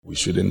we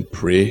shouldn't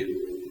pray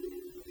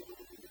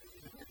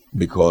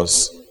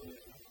because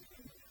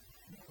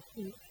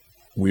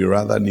we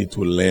rather need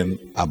to learn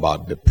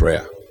about the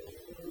prayer.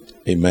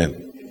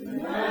 Amen.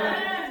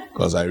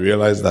 Because I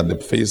realize that the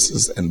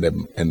faces and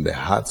the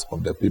hearts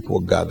of the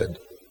people gathered,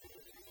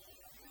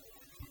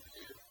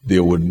 they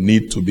would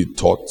need to be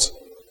taught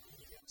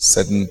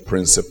certain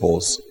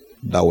principles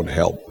that would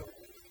help.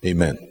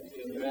 Amen.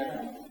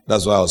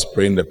 That's why I was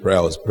praying the prayer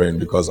I was praying,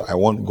 because I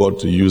want God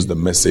to use the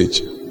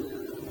message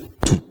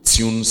to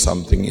tune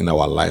something in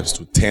our lives,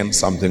 to turn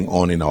something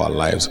on in our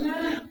lives,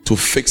 to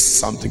fix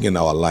something in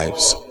our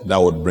lives that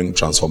would bring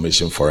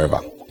transformation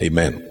forever.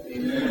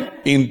 Amen.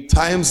 In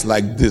times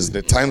like this,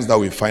 the times that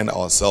we find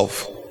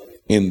ourselves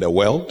in the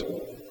world,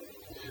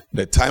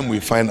 the time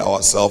we find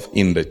ourselves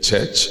in the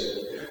church,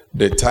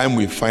 the time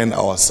we find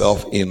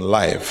ourselves in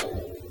life,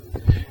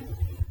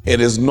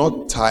 it is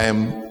not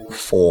time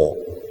for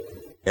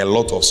a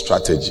lot of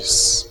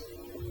strategies.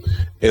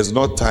 It's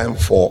not time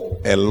for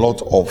a lot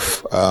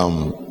of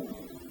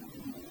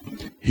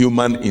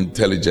human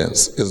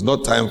intelligence. It's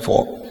not time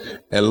for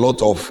a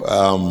lot of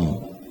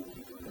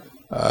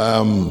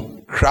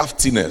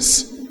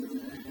craftiness.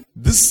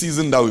 This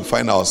season that we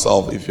find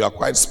ourselves, if you are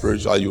quite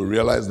spiritual, you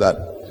realize that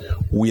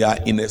we are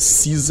in a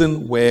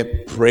season where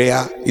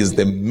prayer is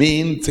the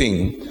main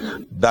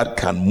thing that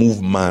can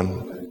move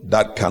man,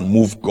 that can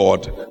move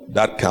God,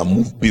 that can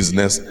move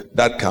business,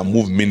 that can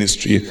move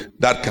ministry,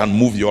 that can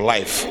move your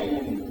life.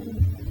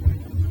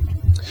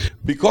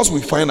 Because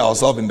we find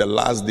ourselves in the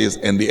last days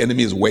and the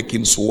enemy is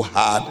working so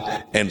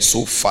hard and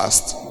so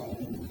fast,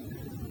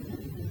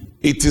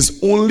 it is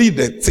only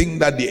the thing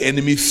that the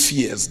enemy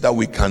fears that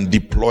we can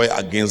deploy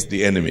against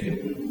the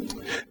enemy.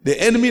 The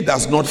enemy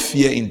does not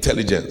fear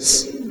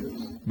intelligence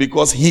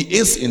because he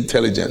is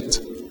intelligent.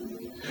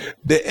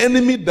 The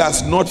enemy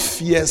does not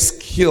fear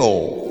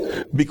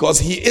skill because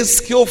he is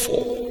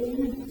skillful.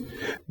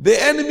 The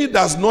enemy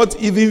does not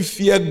even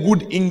fear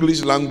good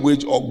English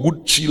language or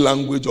good Chi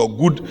language or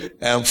good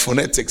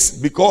phonetics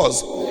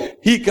because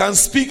he can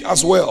speak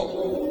as well.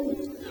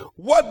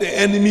 What the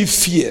enemy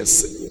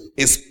fears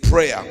is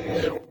prayer.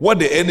 What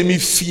the enemy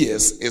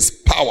fears is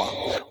power.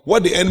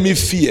 What the enemy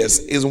fears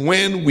is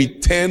when we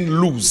turn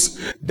loose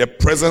the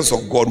presence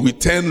of God, we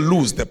turn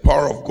loose the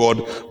power of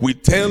God, we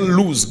turn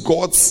loose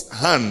God's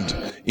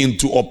hand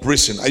into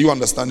operation. Are you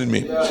understanding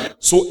me? Yeah.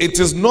 So it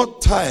is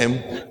not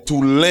time to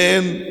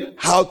learn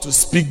how to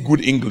speak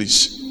good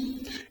English.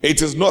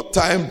 It is not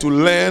time to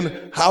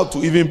learn how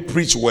to even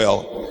preach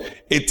well.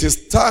 It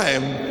is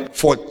time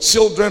for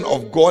children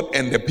of God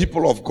and the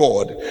people of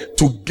God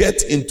to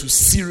get into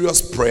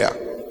serious prayer.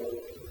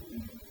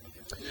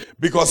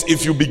 Because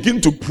if you begin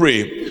to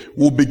pray,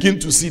 we'll begin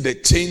to see the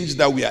change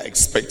that we are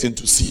expecting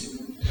to see.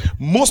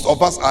 Most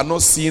of us are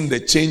not seeing the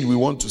change we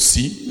want to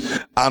see,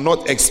 are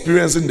not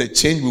experiencing the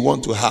change we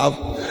want to have,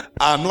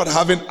 are not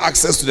having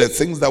access to the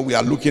things that we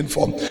are looking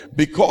for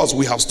because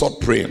we have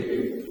stopped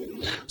praying.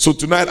 So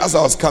tonight, as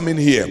I was coming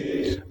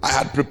here, I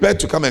had prepared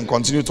to come and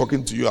continue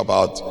talking to you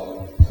about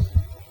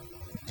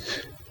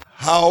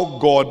how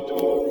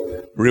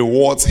God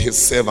rewards his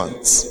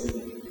servants.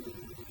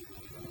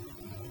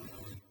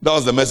 That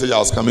was the message I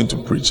was coming to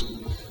preach.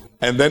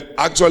 And then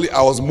actually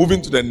I was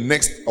moving to the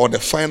next or the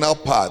final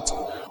part,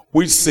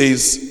 which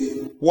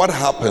says, what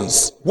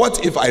happens?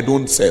 What if I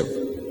don't serve?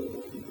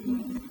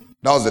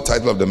 That was the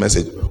title of the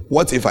message.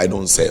 What if I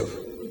don't serve?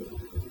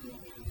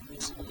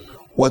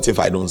 What if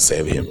I don't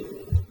serve him?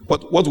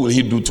 What will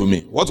he do to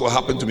me? What will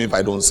happen to me if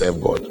I don't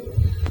serve God?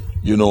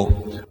 You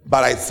know,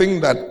 but I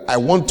think that I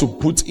want to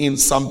put in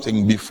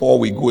something before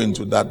we go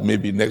into that,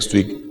 maybe next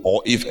week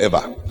or if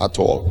ever at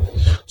all.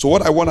 So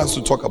what I want us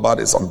to talk about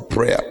is on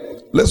prayer.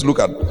 Let's look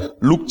at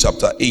Luke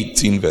chapter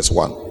 18 verse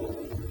 1.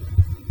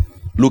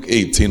 Luke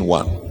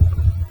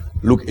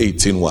 18:1. Luke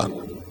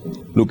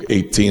 18:1. Luke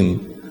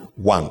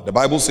 18:1. The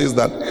Bible says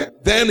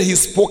that then he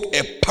spoke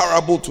a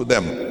parable to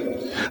them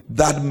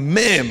that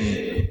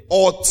men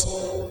ought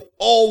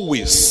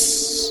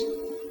always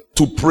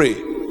to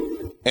pray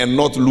and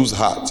not lose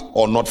heart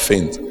or not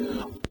faint.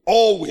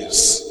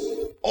 Always,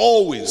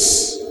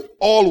 always,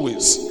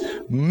 always.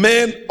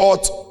 Men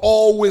ought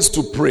always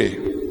to pray.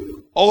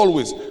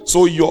 Always.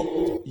 So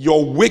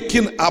your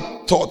waking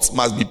up thoughts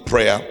must be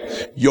prayer.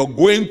 Your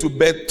going to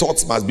bed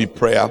thoughts must be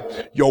prayer.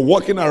 Your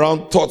walking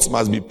around thoughts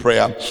must be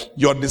prayer.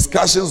 Your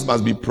discussions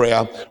must be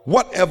prayer.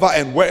 Whatever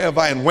and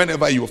wherever and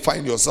whenever you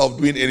find yourself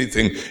doing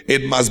anything,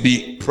 it must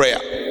be prayer.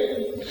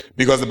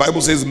 Because the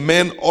Bible says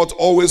men ought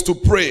always to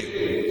pray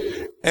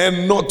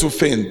and not to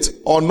faint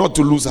or not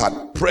to lose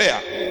heart.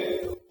 Prayer.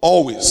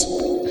 Always.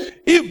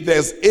 If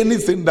there's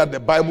anything that the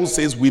Bible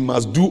says we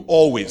must do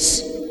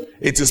always,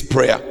 it is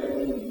prayer.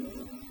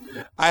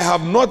 I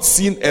have not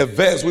seen a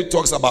verse which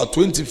talks about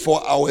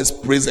 24 hours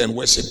praise and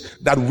worship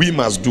that we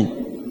must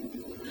do.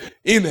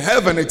 In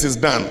heaven it is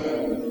done.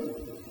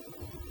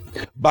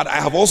 But I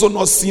have also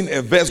not seen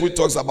a verse which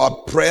talks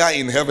about prayer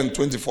in heaven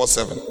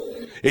 24/7.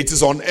 It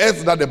is on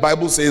earth that the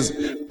Bible says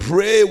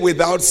pray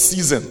without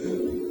ceasing.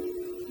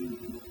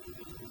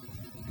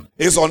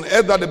 It's on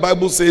earth that the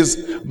Bible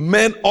says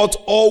men ought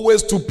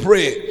always to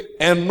pray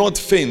and not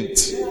faint.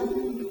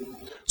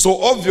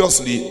 So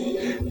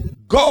obviously,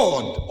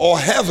 God or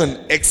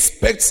heaven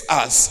expects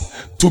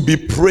us to be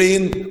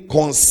praying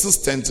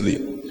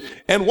consistently.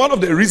 And one of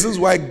the reasons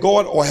why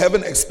God or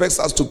heaven expects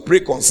us to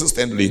pray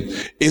consistently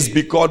is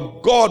because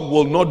God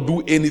will not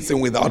do anything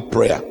without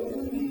prayer.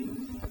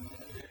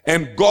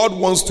 And God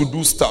wants to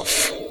do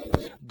stuff.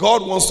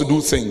 God wants to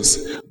do things.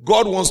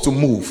 God wants to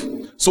move.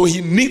 So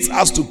he needs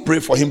us to pray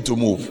for him to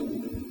move.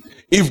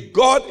 If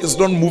God is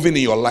not moving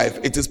in your life,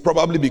 it is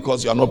probably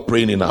because you are not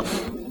praying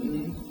enough.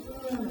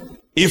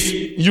 If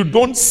you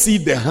don't see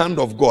the hand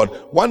of God,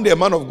 one day a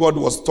man of God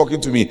was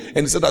talking to me and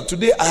he said that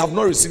today I have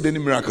not received any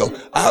miracle.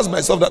 I asked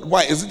myself that,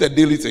 why? Is it a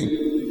daily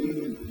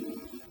thing?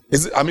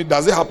 Does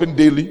it happen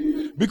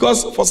daily?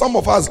 Because for some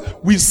of us,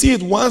 we see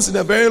it once in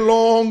a very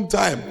long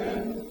time.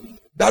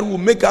 That will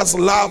make us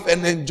laugh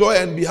and enjoy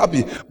and be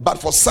happy. But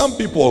for some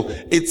people,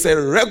 it's a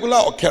regular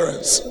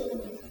occurrence.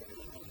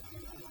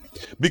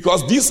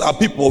 Because these are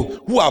people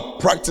who are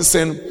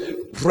practicing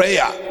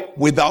prayer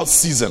without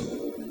season.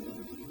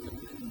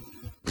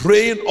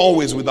 Praying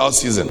always without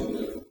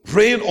season.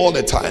 Praying all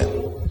the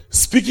time.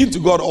 Speaking to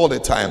God all the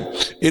time.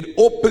 It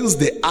opens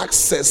the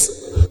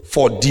access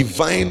for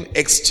divine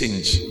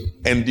exchange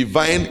and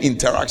divine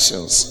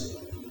interactions.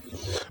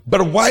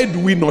 But why do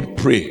we not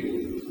pray?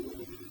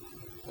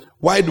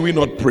 Why do we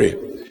not pray?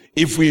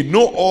 If we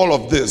know all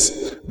of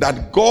this,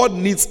 that God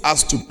needs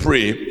us to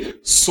pray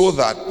so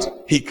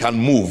that he can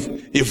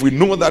move. If we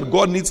know that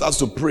God needs us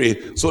to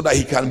pray so that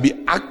he can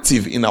be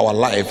active in our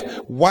life,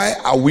 why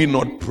are we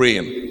not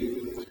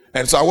praying?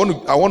 And so I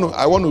want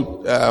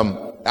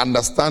to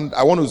understand.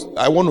 I want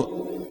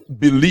to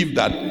believe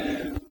that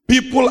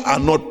people are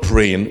not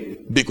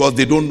praying because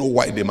they don't know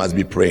why they must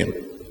be praying.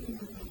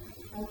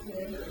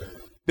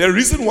 The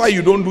reason why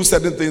you don't do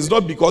certain things is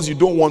not because you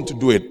don't want to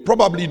do it.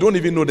 Probably you don't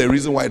even know the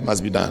reason why it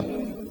must be done.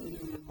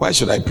 Why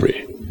should I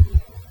pray?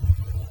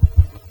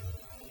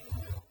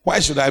 Why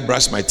should I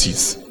brush my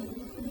teeth?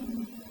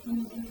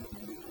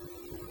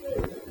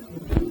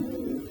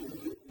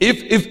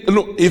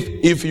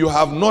 If you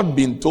have not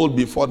been told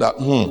before that,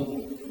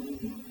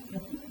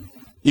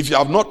 if you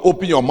have not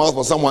opened your mouth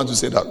for someone to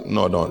say that,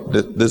 no,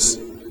 this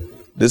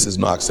is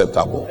not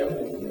acceptable.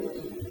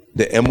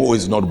 The MO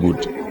is not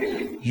good.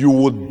 You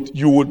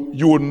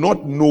would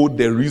not know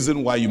the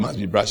reason why you must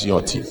be brushing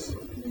your teeth.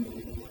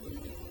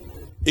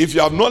 If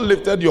you have not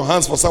lifted your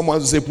hands for someone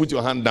to say, put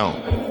your hand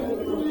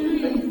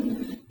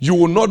down, you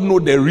will not know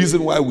the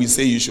reason why we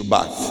say you should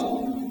bath.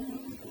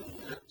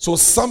 So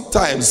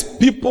sometimes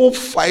people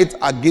fight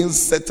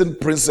against certain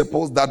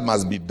principles that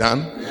must be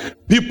done.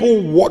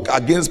 People walk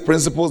against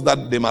principles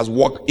that they must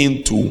walk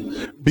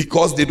into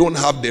because they don't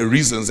have the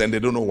reasons and they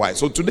don't know why.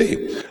 So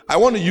today, I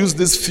want to use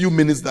these few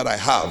minutes that I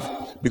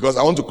have because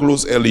I want to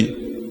close early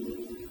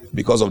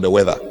because of the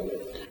weather.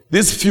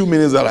 These few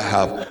minutes that I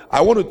have, I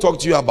want to talk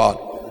to you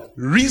about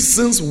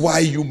reasons why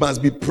you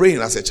must be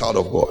praying as a child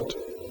of God.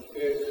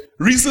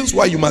 Reasons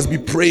why you must be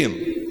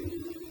praying.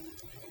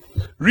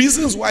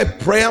 Reasons why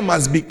prayer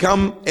must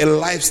become a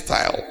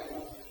lifestyle.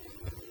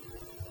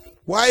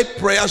 Why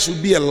prayer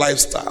should be a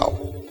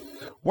lifestyle.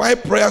 Why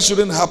prayer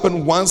shouldn't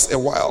happen once a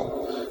while.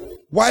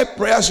 Why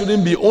prayer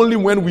shouldn't be only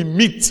when we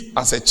meet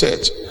as a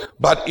church,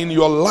 but in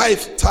your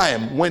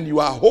lifetime, when you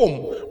are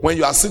home, when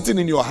you are sitting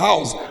in your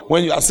house,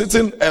 when you are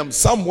sitting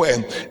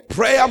somewhere,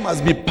 prayer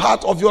must be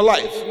part of your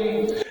life.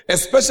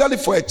 Especially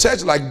for a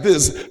church like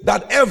this,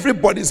 that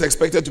everybody is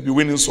expected to be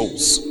winning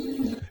souls.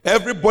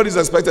 Everybody is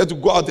expected to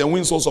go out and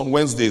win souls on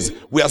Wednesdays.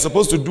 We are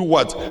supposed to do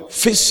what?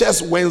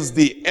 Fishers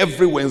Wednesday,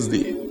 every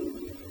Wednesday.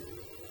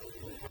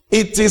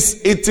 It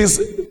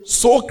is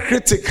so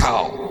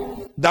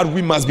critical that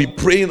we must be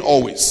praying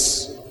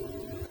always.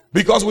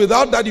 Because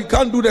without that, you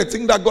can't do the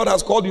thing that God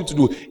has called you to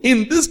do.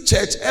 In this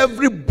church,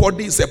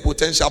 everybody is a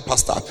potential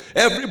pastor.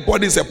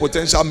 Everybody is a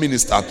potential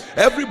minister.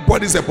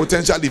 Everybody is a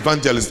potential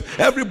evangelist.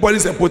 Everybody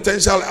is a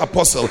potential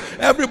apostle.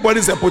 Everybody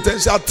is a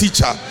potential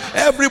teacher.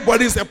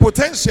 Everybody is a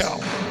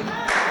potential.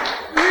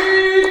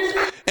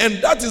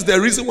 And that is the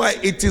reason why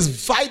it is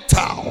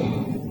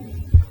vital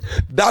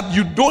that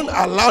you don't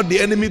allow the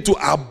enemy to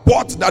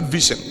abort that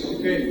vision.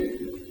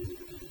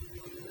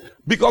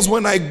 Because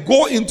when I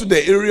go into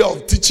the area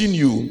of teaching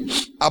you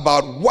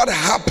about what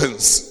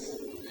happens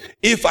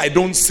if I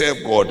don't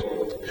serve God,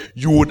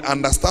 you would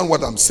understand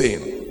what I'm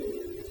saying.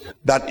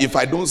 That if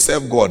I don't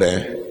serve God,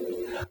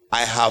 I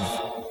have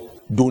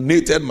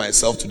donated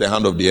myself to the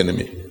hand of the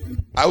enemy.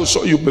 I will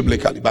show you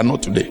biblically, but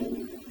not today.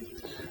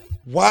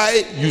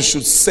 Why you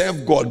should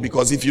serve God?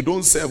 Because if you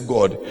don't serve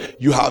God,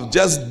 you have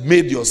just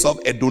made yourself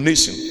a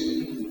donation.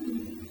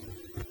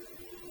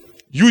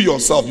 You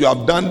yourself, you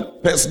have done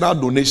personal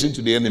donation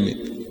to the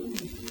enemy.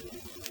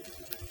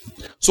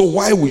 So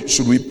why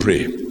should we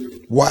pray?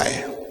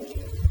 Why?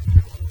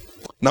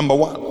 Number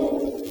one,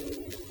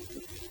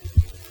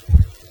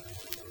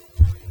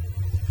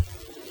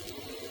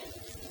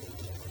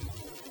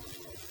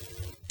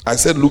 I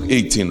said Luke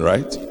 18,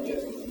 right?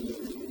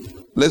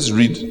 Let's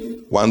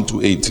read 1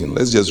 to 18.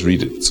 Let's just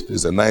read it.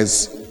 It's a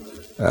nice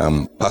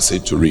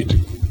passage to read.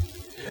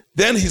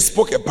 Then he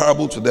spoke a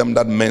parable to them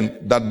that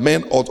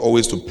men ought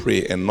always to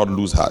pray and not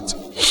lose heart,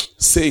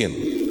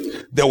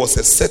 saying, there was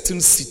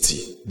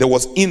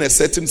in a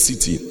certain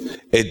city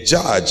a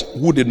judge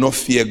who did not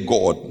fear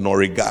God nor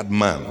regard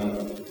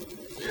man.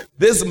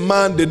 This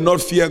man did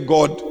not fear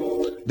God,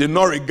 did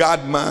not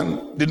regard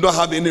man, did not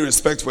have any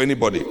respect for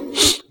anybody.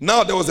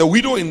 Now there was a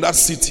widow in that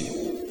city,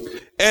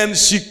 and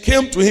she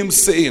came to him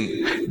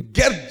saying,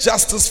 get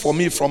justice for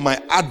me from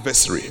my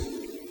adversary.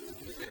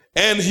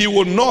 And he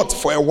would not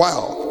for a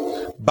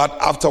while. But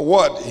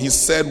afterward he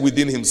said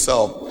within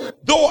himself,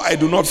 though I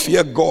do not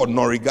fear God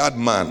nor regard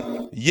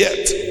man,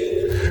 yet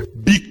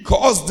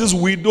because this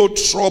widow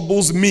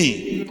troubles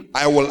me,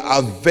 I will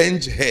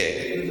avenge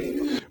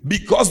her.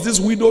 Because this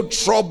widow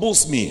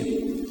troubles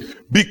me,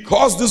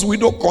 because this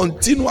widow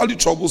continually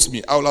troubles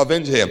me, I will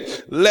avenge her,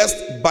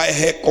 lest by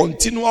her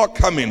continual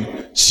coming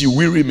she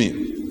weary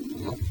me.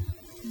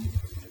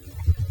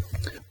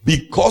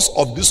 Because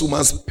of this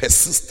woman's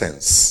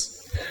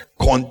persistence,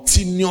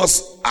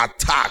 continuous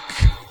attack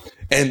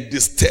and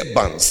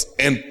disturbance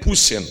and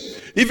pushing,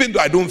 even though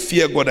I don't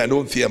fear God, I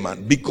don't fear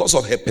man, because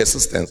of her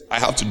persistence, I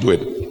have to do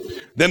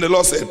it. Then the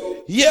Lord said,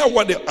 hear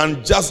what the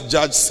unjust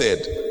judge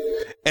said.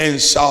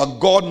 And shall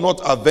God not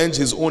avenge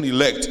his own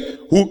elect,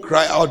 who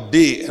cry out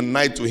day and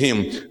night to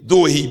him,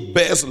 though he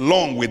bears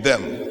long with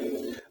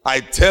them?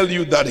 I tell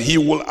you that he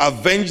will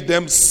avenge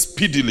them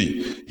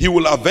speedily. He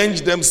will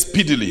avenge them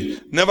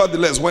speedily.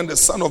 Nevertheless, when the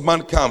Son of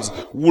Man comes,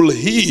 will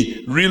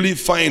he really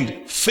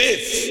find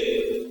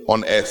faith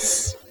on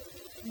earth?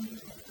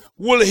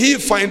 Will he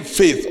find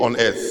faith on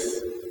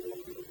earth?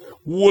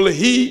 Will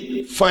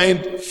he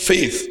find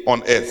faith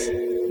on earth?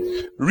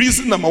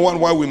 Reason number one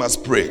why we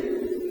must pray.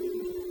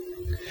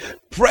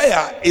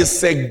 Prayer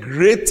is a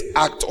great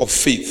act of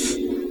faith.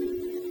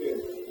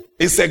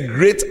 It's a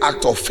great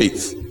act of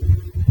faith.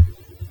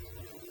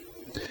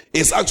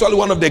 It's actually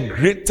one of the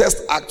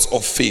greatest acts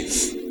of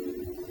faith.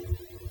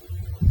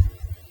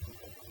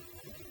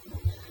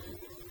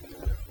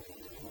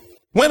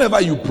 Whenever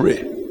you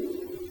pray,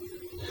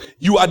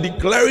 you are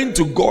declaring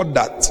to God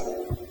that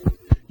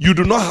you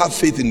do not have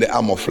faith in the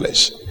arm of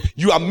flesh.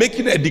 You are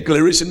making a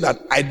declaration that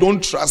I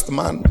don't trust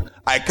man.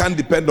 I can't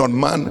depend on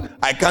man.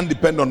 I can't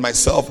depend on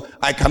myself.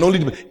 I can only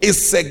depend.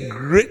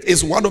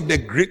 It's one of the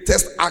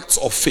greatest acts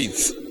of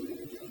faith.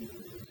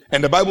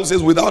 And the Bible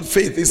says without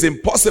faith it's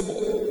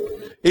impossible.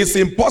 It's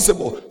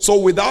impossible. So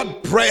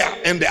without prayer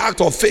and the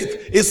act of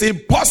faith, it's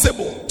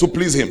impossible to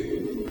please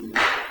him.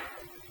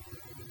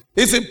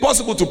 It's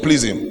impossible to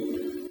please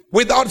him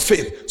without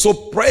faith. So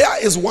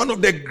prayer is one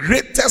of the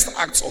greatest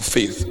acts of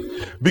faith.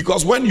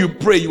 Because when you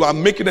pray, you are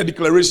making a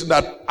declaration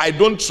that I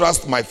don't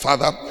trust my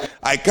father.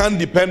 I can't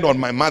depend on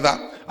my mother.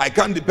 I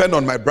can't depend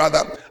on my brother.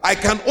 I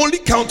can only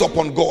count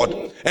upon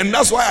God. And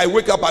that's why I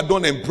wake up at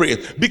dawn and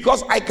pray.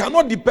 Because I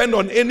cannot depend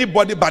on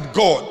anybody but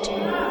God.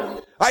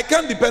 I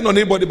can't depend on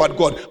anybody but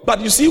God.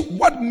 But you see,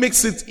 what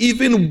makes it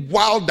even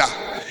wilder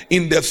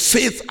in the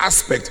faith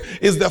aspect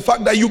is the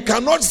fact that you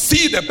cannot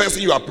see the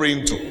person you are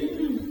praying to.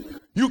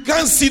 You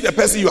can't see the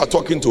person you are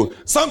talking to.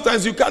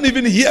 Sometimes you can't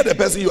even hear the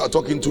person you are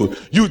talking to.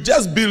 You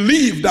just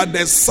believe that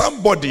there's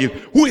somebody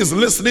who is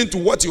listening to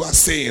what you are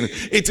saying.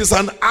 It is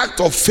an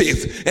act of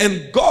faith.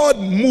 And God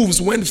moves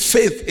when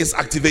faith is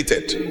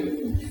activated.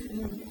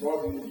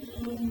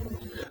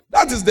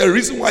 That is the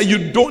reason why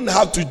you don't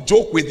have to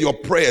joke with your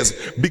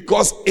prayers,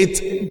 because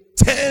it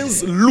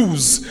turns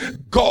loose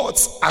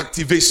God's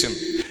activation.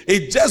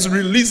 It just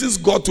releases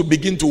God to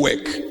begin to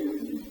work.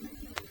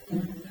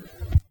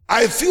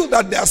 I feel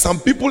that there are some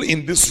people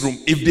in this room,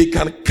 if they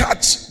can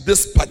catch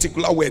this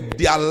particular word,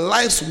 their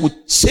lives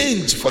would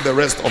change for the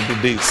rest of the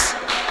days.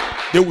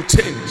 They will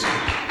change.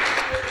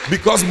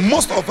 Because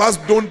most of us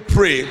don't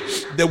pray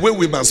the way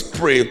we must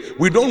pray.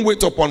 We don't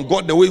wait upon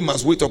God the way we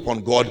must wait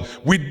upon God.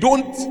 We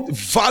don't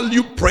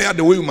value prayer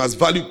the way we must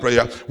value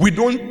prayer. We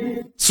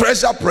don't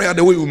treasure prayer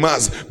the way we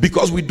must,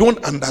 because we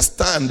don't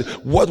understand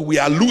what we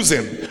are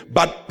losing.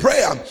 But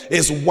prayer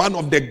is one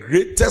of the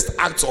greatest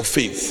acts of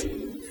faith.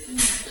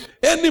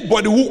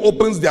 Anybody who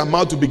opens their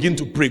mouth to begin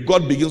to pray,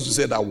 God begins to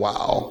say that,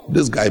 wow,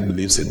 this guy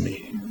believes in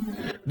me.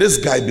 This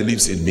guy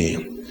believes in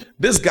me.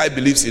 This guy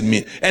believes in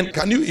me. And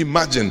can you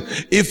imagine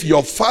if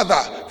your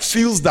father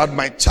feels that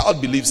my child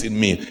believes in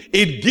me?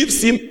 It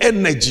gives him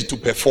energy to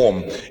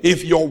perform.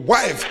 If your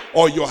wife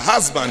or your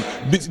husband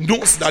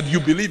knows that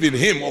you believe in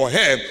him or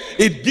her,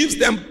 it gives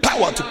them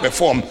power to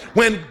perform.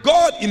 When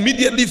God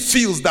immediately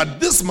feels that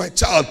this my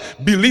child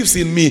believes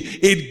in me,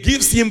 it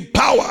gives him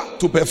power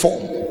to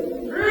perform.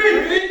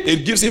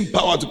 It gives him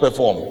power to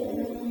perform.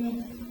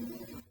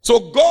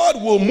 So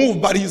God will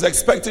move, but he's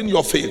expecting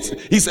your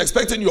faith. He's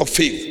expecting your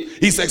faith.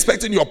 He's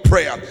expecting your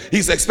prayer.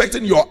 He's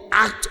expecting your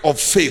act of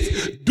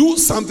faith. Do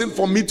something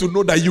for me to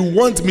know that you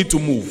want me to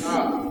move.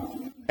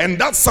 And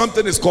that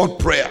something is called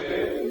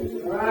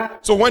prayer.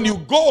 So when you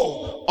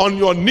go on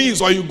your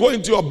knees, or you go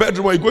into your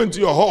bedroom, or you go into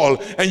your hall,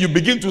 and you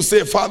begin to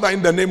say, Father,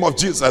 in the name of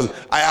Jesus,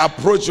 I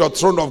approach your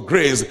throne of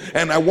grace,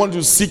 and I want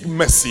to seek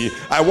mercy.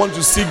 I want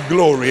to seek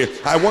glory.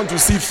 I want to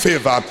see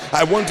favor.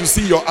 I want to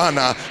see your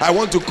honor. I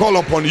want to call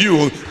upon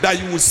you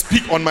that you will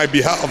speak on my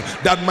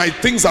behalf, that my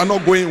things are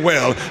not going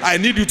well. I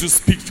need you to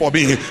speak for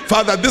me.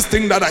 Father, this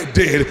thing that I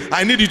did,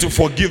 I need you to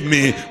forgive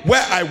me.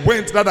 Where I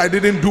went that I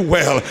didn't do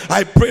well,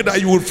 I pray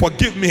that you will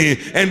forgive me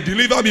and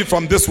deliver me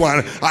from this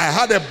one. I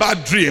had a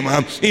bad dream.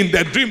 In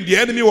the dream, the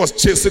enemy was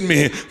chasing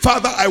me.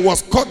 Father, I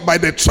was caught by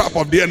the trap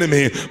of the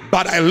enemy,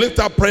 but I lift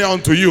up prayer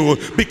unto you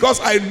because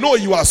I know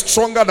you are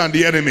stronger than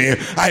the enemy.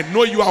 I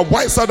know you are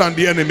wiser than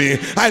the enemy.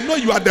 I know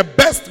you are the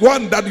best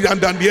one than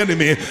the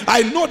enemy.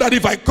 I know that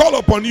if I call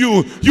upon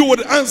you, you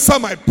would answer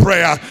my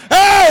prayer.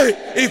 Hey,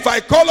 if I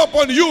call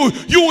upon you,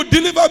 you will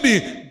deliver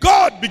me.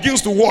 God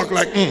begins to walk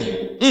like,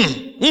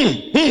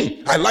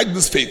 I like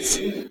this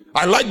faith.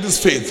 I like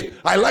this faith.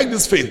 I like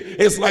this faith.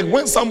 It's like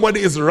when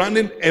somebody is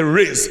running a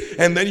race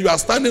and then you are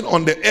standing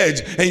on the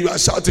edge and you are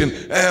shouting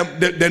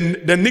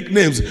the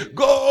nicknames.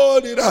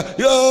 God,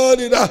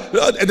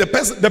 and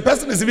the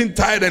person is even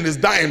tired and is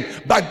dying.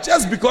 But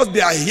just because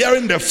they are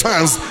hearing the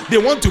fans, they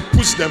want to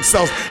push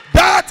themselves.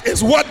 That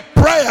is what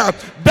prayer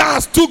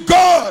does to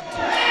God.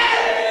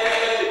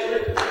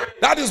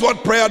 That is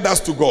what prayer does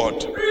to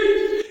God.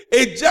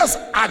 It just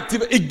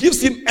activates, it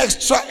gives him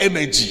extra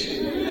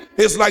energy.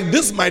 It's like,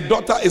 this my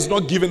daughter is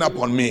not giving up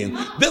on me.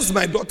 This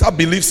my daughter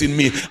believes in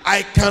me.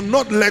 I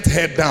cannot let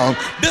her down.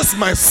 This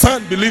my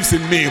son believes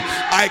in me.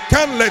 I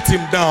can't let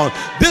him down.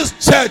 This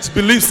church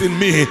believes in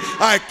me.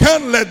 I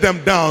can't let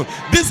them down.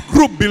 This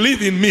group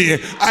believes in me.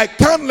 I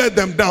can't let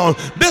them down.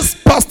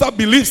 This pastor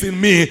believes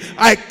in me.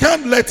 I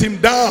can't let him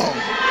down.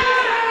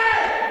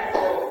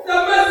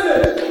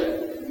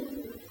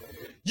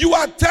 You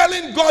are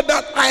telling God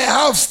that I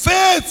have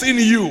faith in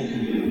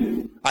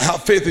you. I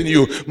have faith in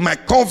you. My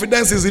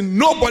confidence is in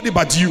nobody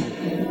but you.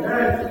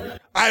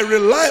 I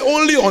rely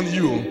only on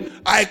you.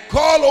 I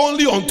call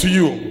only unto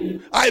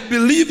you. I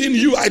believe in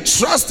you. I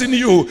trust in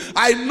you.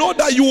 I know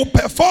that you will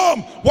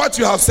perform what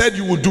you have said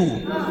you will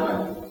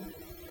do.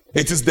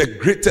 It is the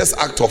greatest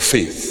act of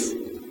faith.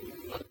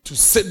 To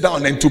sit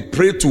down and to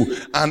pray to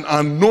an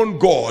unknown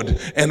God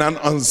and an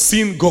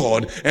unseen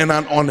God and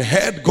an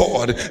unheard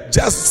God,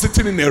 just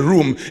sitting in a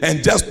room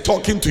and just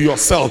talking to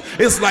yourself.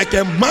 It's like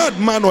a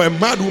madman or a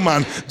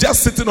madwoman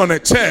just sitting on a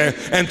chair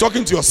and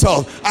talking to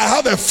yourself. I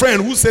have a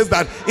friend who says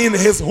that in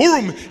his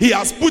room he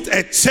has put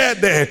a chair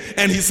there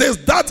and he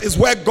says that is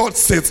where God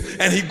sits,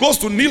 and he goes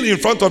to kneel in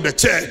front of the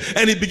chair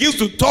and he begins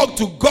to talk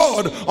to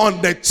God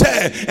on the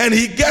chair and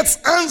he gets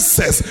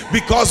answers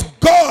because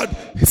God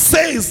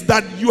says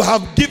that you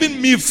have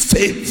given me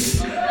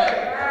faith.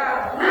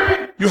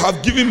 You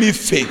have given me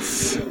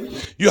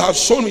faith. You have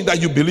shown me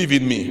that you believe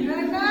in me.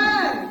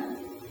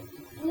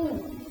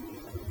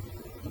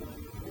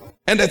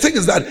 And the thing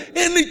is that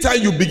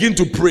anytime you begin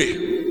to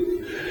pray,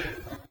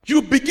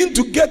 you begin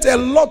to get a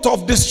lot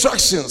of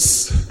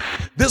distractions.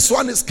 This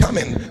one is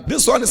coming.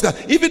 This one is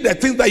coming. Even the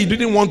things that you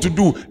didn't want to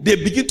do, they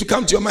begin to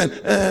come to your mind.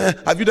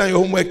 Have you done your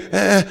homework?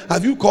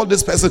 Have you called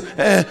this person?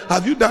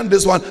 Have you done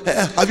this one?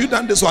 Have you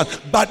done this one?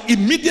 But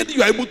immediately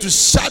you are able to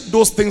shut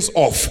those things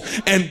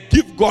off and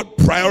give God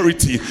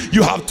priority.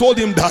 You have told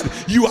him that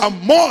you are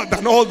more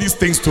than all these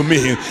things to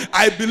me.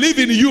 I believe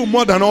in you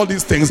more than all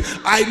these things.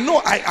 I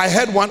know I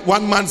heard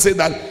one man say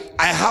that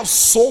I have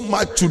so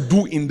much to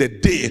do in the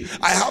day.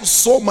 I have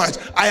so much.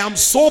 I am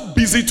so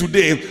busy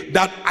today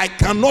that I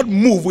cannot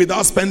move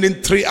without spending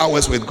 3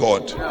 hours with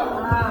God.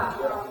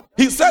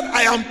 He said,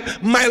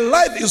 my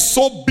life is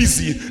so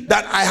busy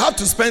that I have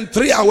to spend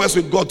 3 hours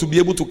with God to be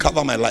able to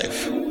cover my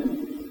life.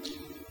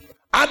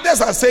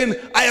 Others are saying,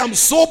 I am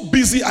so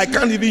busy I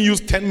can't even use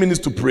 10 minutes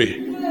to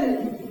pray.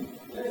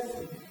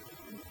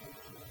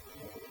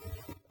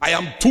 I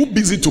am too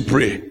busy to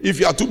pray. If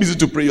you are too busy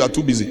to pray, you are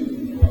too busy.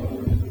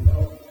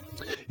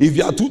 If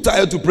you are too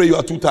tired to pray, you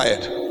are too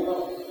tired.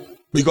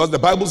 Because the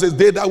Bible says,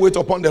 they that wait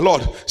upon the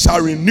Lord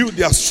shall renew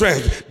their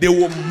strength. They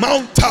will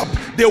mount up.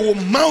 They will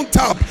mount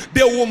up.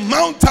 They will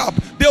mount up.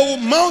 They will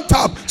mount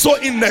up. So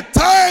in the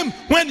time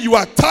when you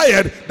are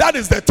tired, that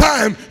is the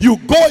time you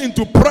go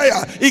into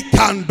prayer.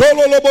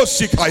 Ikandololobo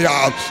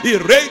shikaya.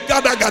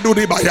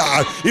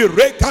 Irekadagaduribaya.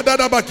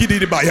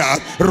 Irekadadabakidibaya.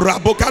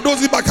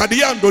 Rabokadozi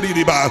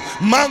bakadiandoririba.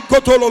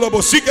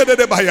 Mankotololobo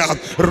shikedebaya.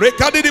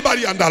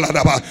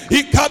 Rekadibariandaladaba.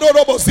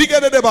 Ikadorobo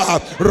zigedeba.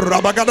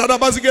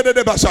 Rabagadadaba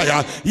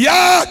zigedebashaya.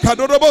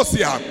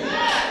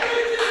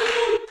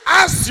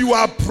 As you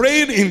are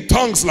praying in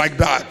tongues like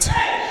that,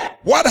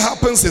 what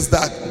happens is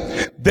that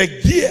the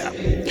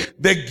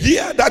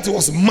gear that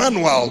was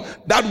manual,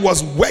 that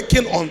was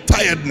working on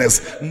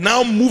tiredness,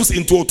 now moves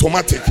into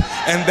automatic,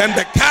 and then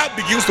the car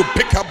begins to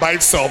pick up by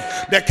itself.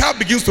 The car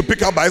begins to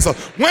pick up by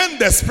itself. When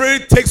the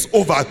Spirit takes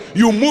over,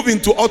 you move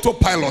into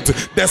autopilot.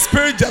 The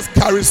Spirit just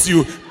carries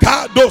you.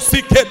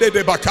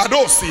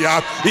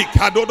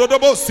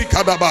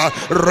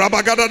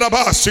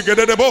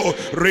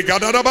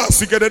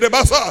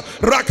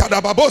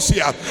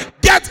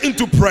 Get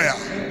into prayer.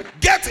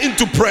 Get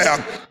into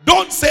prayer.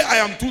 Don't say, I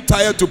am too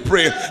tired to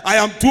pray. I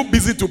am too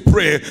busy to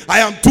pray. I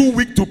am too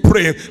weak to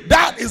pray.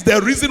 That is the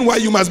reason why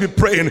you must be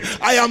praying.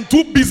 I am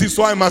too busy,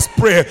 so I must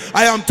pray.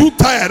 I am too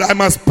tired, I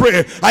must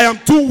pray. I am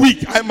too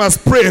weak, I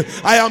must pray.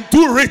 I am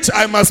too rich,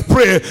 I must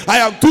pray. I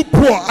am too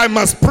poor, I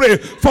must pray.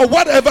 For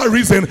whatever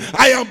reason,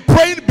 I am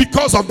praying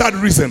because of that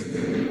reason.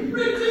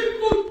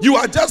 You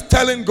are just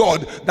telling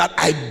God that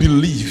I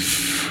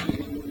believe.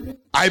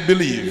 I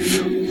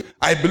believe.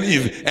 I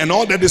believe. And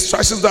all the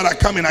distractions that are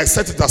coming, I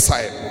set it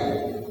aside.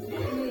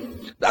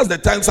 That's the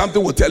time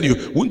something will tell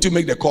you, wouldn't you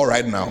make the call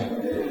right now?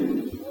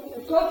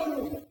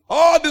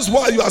 All this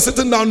while you are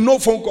sitting down, no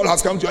phone call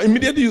has come to you.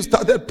 Immediately you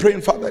started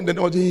praying, Father, and then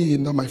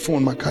my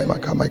phone, my kai.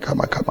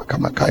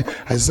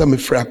 I said, me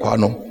free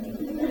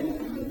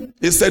akwano.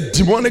 It's a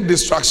demonic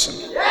distraction.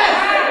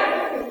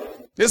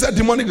 It's a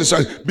demonic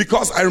distraction.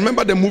 Because I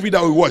remember the movie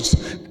that we watched.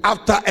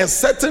 After a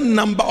certain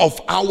number of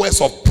hours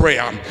of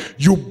prayer,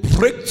 you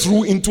break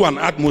through into an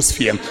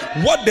atmosphere.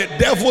 What the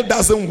devil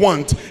doesn't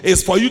want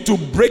is for you to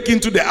break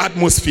into the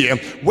atmosphere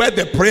where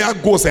the prayer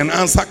goes and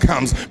answer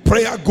comes.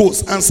 Prayer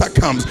goes, answer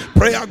comes.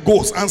 Prayer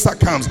goes, answer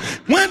comes.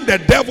 When the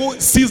devil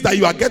sees that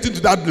you are getting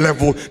to that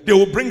level, they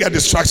will bring a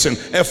distraction,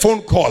 a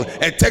phone call,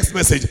 a text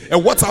message, a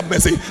WhatsApp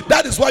message.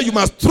 That is why you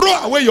must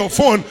throw away your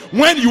phone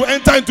when you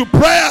enter into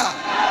prayer.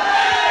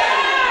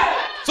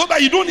 So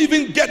that you don't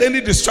even get any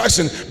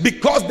distraction,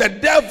 because the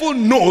devil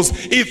knows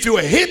if you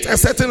hit a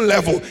certain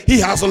level, he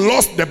has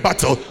lost the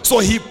battle. So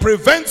he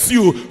prevents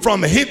you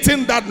from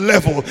hitting that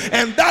level.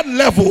 And that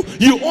level,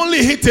 you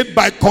only hit it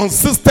by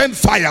consistent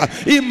fire.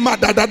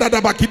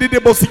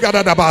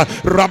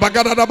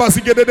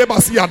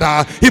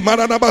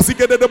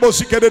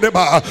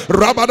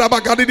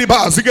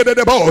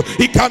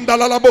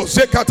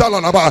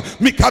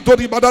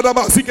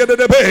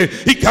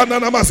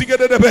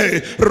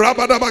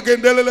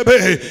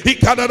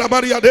 Ikadada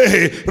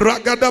bariade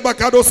ragada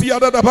bakadosi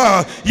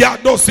adadaba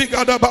yadosi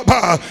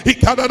gadababa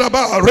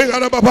ikadadaba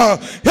regadababa.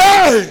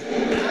 Hey!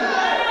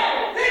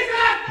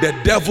 The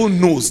devil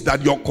knows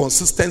that your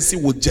consistency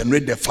will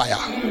generate the fire.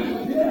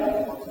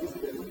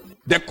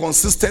 The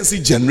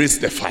consistency generates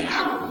the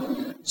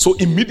fire. So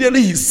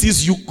immediately he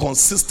sees you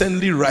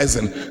consistently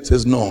rising,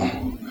 says,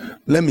 no,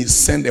 let me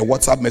send a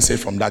WhatsApp message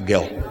from that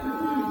girl.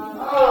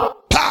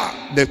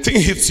 Pa! The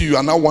thing hits you, you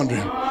are now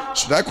wondering,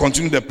 should I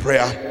continue the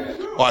prayer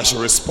or I should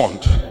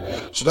respond?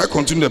 Should I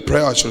continue the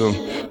prayer or should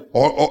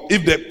or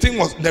if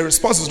the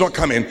response is not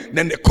coming,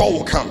 then the call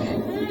will come.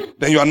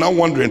 Then you are now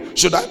wondering,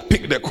 should I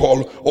pick the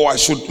call or I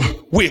should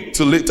wait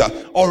till later?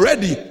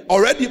 Already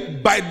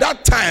by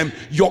that time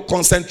your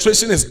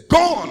concentration is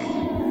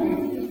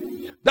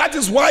gone. That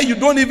is why you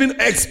don't even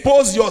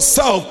expose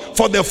yourself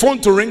for the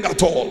phone to ring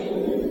at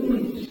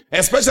all.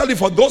 Especially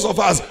for those of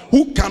us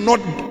who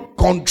cannot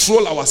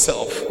control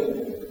ourselves.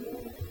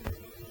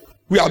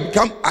 We have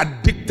become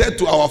addicted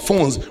to our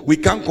phones. We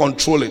can't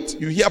control it.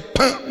 You hear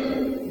pam.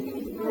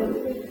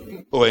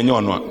 Oh, and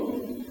you're not.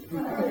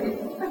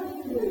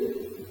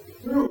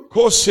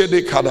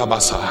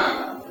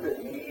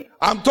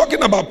 I'm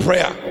talking about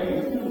prayer.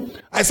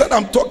 I said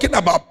I'm talking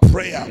about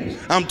prayer.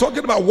 I'm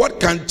talking about what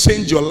can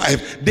change your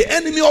life. The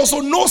enemy also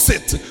knows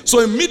it.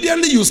 So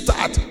immediately you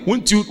start.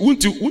 Won't you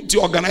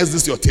organize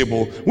this your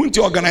table? Won't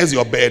you organize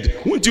your bed?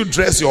 Won't you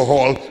dress your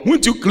hall?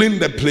 Won't you clean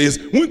the place?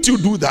 Won't you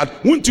do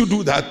that? Won't you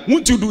do that?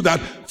 Won't you do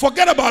that?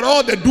 Forget about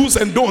all the do's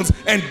and don'ts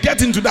and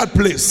get into that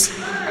place.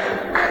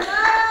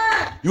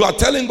 You are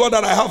telling God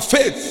that I have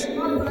faith.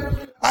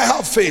 I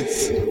have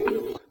faith.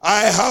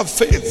 I have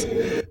faith.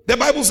 The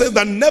Bible says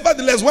that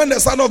nevertheless, when the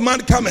Son of Man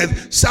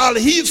cometh, shall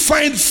he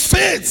find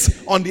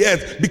faith on the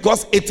earth,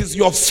 because it is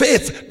your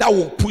faith that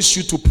will push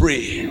you to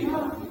pray.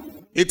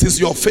 It is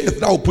your faith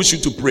that will push you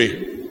to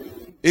pray.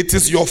 It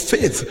is your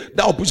faith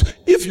that will push.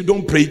 If you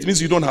don't pray, it means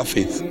you don't have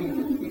faith.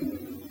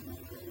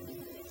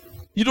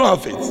 You don't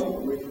have faith.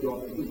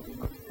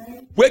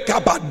 Wake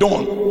up at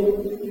dawn.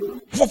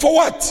 For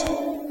what?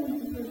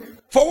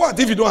 For what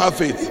if you don't have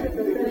faith?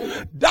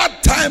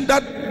 That time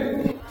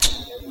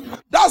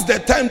that's the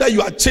time that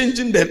you are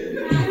changing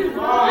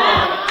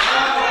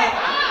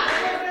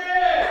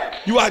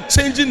you are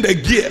changing the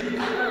gear.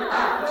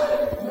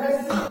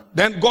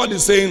 Then God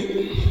is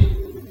saying,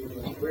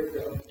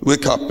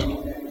 wake up.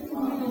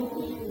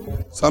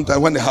 Sometimes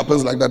when it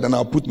happens like that, then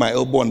I'll put my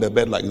elbow on the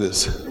bed like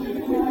this.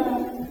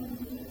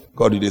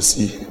 God, you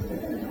see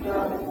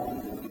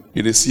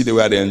the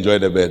way they enjoy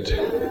the bed.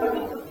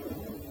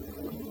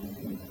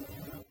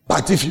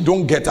 But if you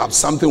don't get up,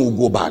 something will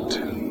go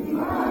bad.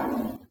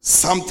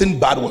 Something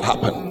bad will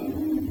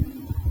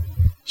happen.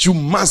 You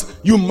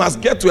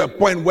must get to a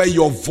point where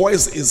your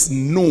voice is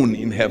known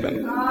in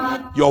heaven.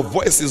 Your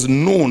voice is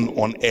known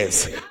on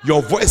earth.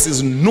 Your voice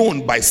is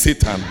known by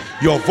Satan.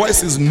 Your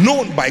voice is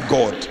known by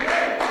God.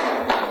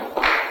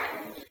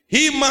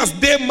 They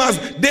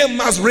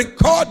must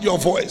record your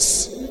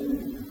voice.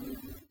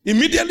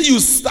 Immediately you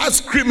start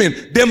screaming,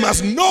 they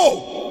must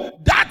know.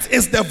 That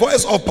is the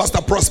voice of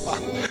Pastor Prosper.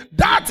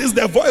 That is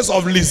the voice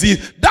of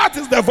Lizzie. That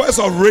is the voice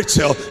of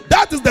Rachel.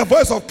 That is the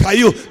voice of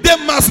Kyle. They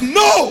must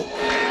know.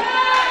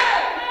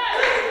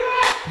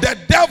 The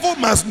devil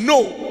must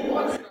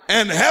know,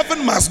 and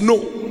heaven must know.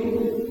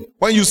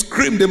 When you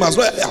scream, they must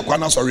know.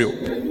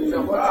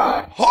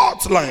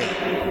 Hotline.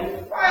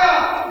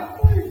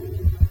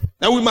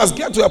 And we must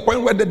get to a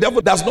point where the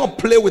devil does not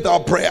play with our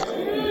prayer.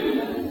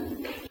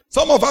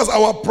 Some of us,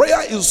 our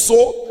prayer is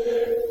so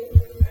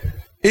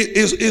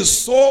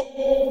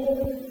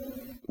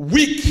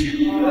weak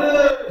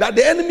that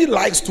the enemy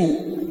likes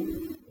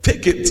to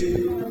take it,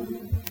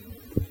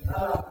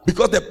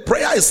 because the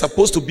prayer is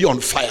supposed to be on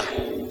fire.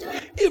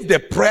 If the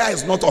prayer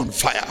is not on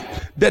fire,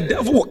 the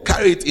devil will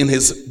carry it in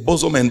his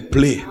bosom and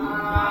play.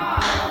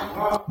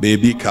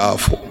 Baby,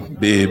 careful.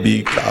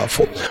 Baby,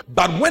 careful.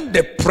 But when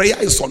the prayer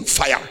is on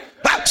fire,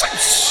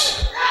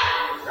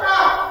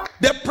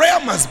 the prayer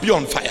must be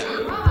on fire.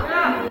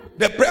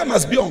 The prayer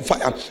must be on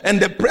fire. And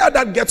the prayer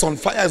that gets on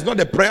fire is not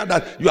the prayer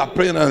that you are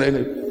praying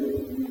and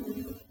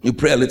you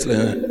pray a little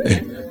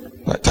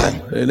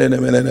time.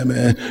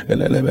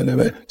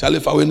 Charlie,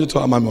 if I went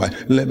to my wife,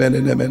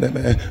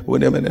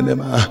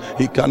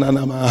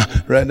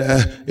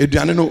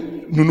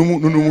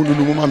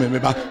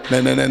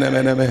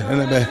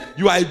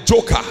 you are a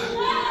joker.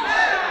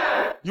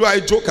 You are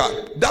a joker.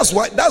 That's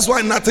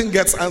why nothing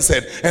gets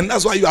answered. And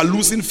that's why you are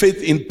losing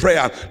faith in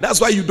prayer. That's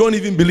why you don't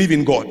even believe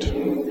in God.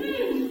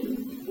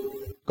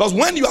 Because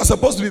when you are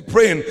supposed to be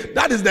praying,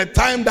 that is the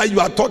time that you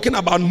are talking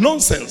about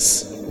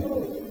nonsense.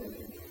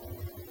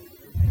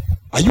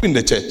 Are you in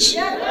the church?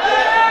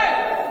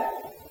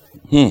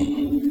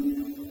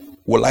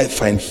 Will I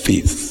find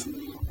faith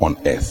on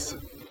earth?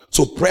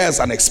 So prayer is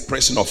an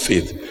expression of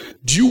faith.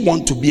 Do you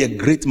want to be a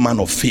great man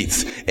of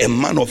faith? A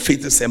man of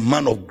faith is a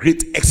man of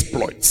great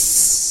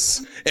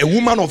exploits. A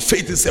woman of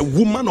faith is a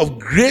woman of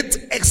great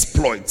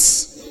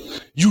exploits.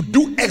 You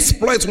do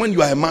exploits when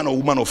you are a man or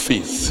woman of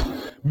faith.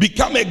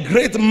 Become a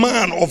great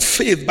man of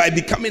faith by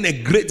becoming a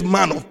great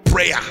man of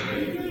prayer.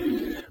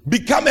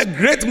 Become a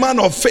great man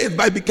of faith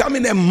by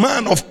becoming a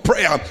man of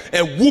prayer,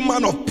 a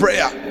woman of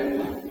prayer.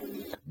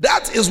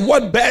 That is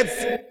what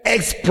birth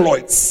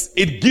exploits.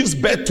 It gives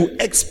birth to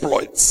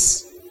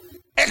exploits.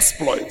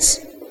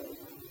 Exploits.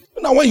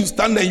 Now when you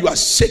stand there, you are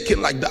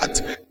shaking like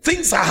that.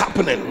 Things are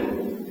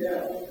happening.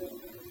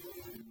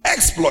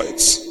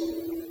 Exploits.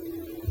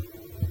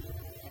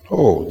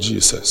 Oh,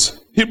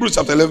 Jesus. Hebrews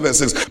chapter 11 verse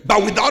 6.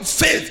 But without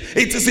faith,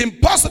 it is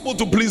impossible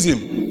to please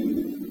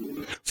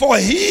him. For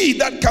he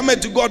that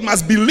cometh to God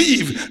must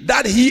believe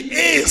that he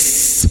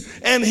is,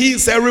 and he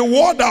is a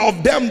rewarder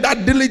of them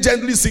that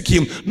diligently seek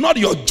him. Not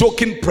your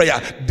joking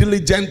prayer,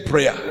 diligent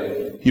prayer.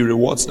 He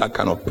rewards that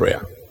kind of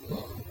prayer.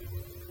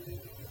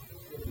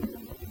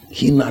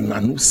 You are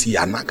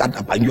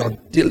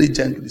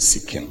diligently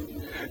seeking.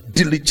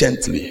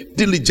 Diligently.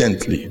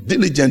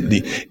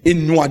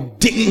 In your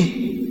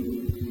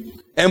ding.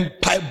 And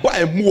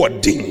by more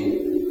ding.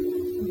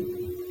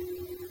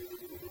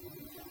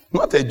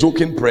 Not a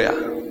joking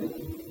prayer.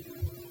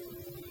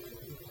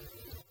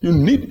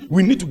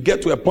 We need to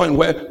get to a point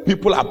where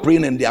people are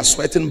praying and they are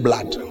sweating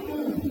blood.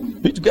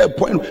 We need to get a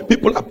point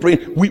people are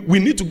praying. We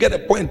need to get a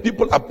point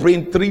people are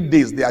praying 3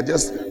 days. They are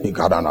just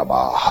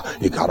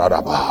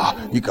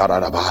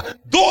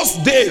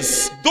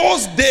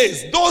Those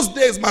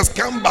days must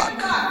come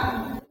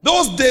back.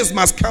 Those days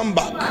must come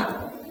back.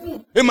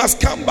 It must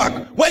come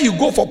back. When you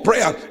go for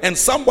prayer and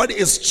somebody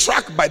is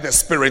struck by the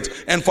Spirit,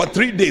 and for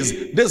 3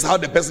 days, this is how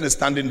the person is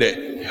standing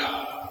there.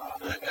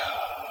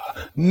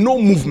 No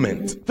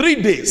movement. 3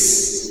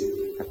 days.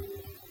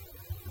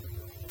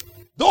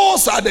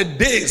 Those are the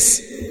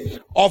days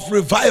of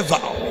revival.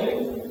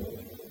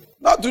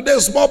 Not today,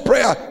 small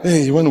prayer.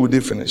 Hey, when will they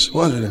finish?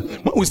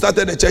 When we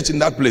started the church in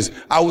that place,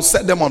 I will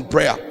set them on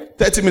prayer.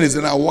 30 minutes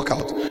and I walk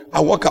out.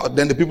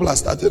 Then the people are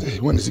started. Hey,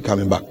 when is he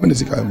coming back? When is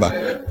he coming back?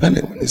 When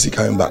is he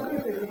coming back?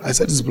 I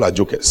said, these people are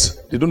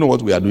jokers. They don't know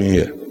what we are doing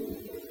here.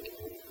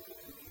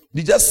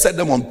 You just set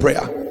them on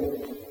prayer.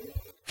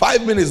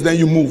 5 minutes, then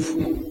you move.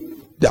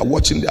 They are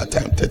watching their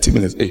time. 30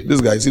 minutes. Hey, this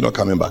guy, is he not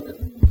coming back?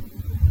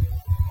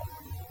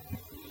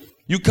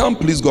 You can't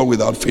please God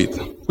without faith,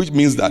 which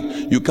means that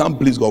you can't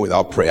please God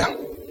without prayer.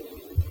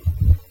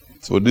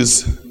 So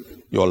this,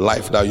 your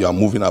life that you are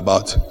moving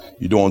about,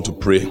 you don't want to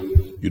pray.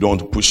 You don't want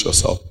to push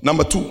yourself.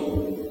 Number 2.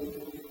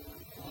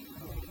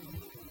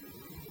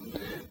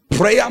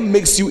 Prayer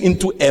makes you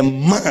into a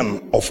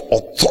man of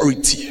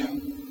authority.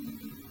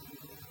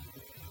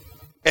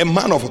 A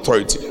man of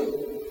authority.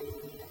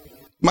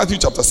 Matthew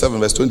chapter 7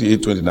 verse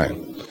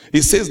 28-29.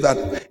 It says that,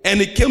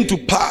 and it came to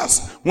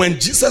pass when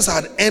Jesus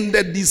had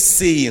ended these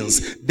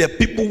sayings, the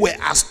people were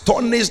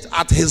astonished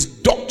at his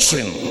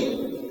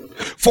doctrine.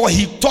 For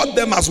he taught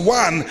them as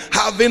one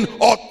having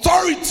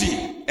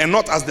authority and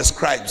not as the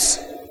scribes.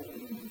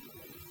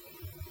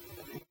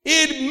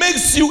 It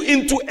makes you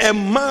into a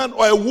man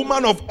or a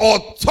woman of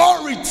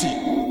authority.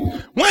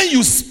 When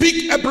you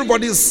speak,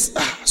 everybody's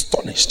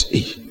astonished.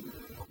 Hey,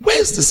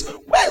 where's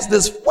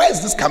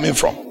this coming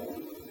from?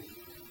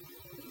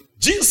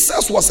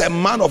 Jesus was a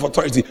man of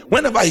authority.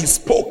 Whenever he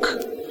spoke,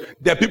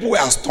 the people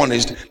were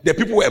astonished, the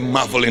people were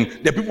marveling,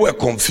 the people were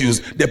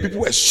confused, the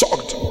people were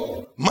shocked.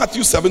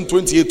 Matthew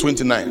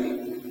 7:28-29.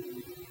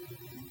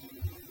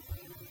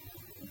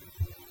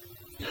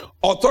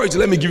 Authority,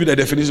 let me give you the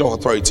definition of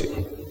authority.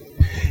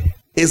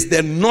 Is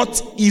the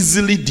not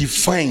easily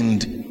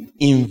defined,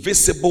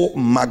 invisible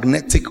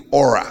magnetic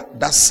aura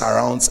that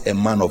surrounds a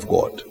man of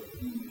God.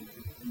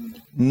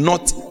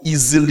 Not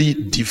easily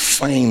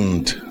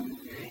defined,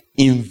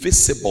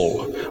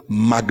 invisible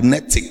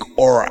magnetic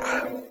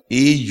aura,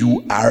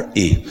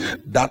 A-U-R-A,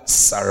 that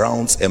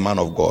surrounds a man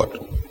of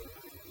God.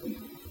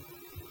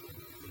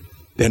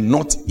 The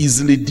not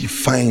easily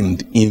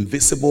defined,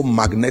 invisible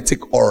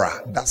magnetic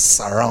aura that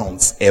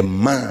surrounds a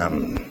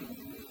man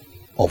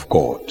of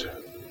God.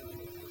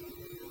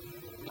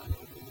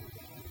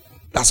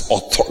 That's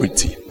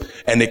authority.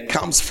 And it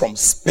comes from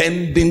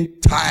spending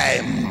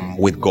time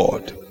with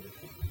God.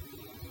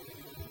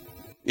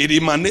 It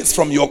emanates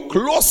from your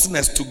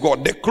closeness to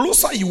God. The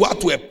closer you are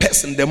to a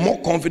person, the more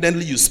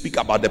confidently you speak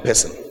about the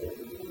person.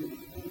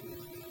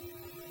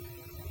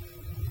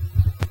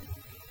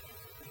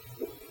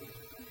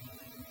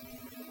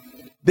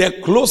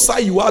 The closer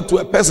you are to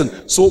a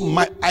person, so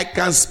I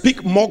can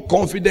speak more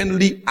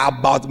confidently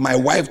about my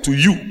wife to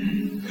you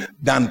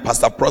than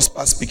Pastor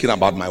Prosper speaking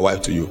about my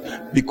wife to you,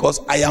 because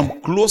I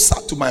am closer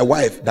to my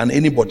wife than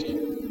anybody.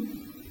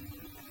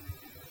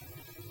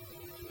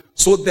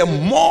 So the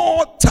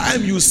more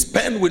time you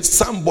spend with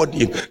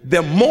somebody,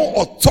 the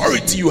more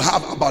authority you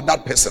have about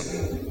that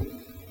person.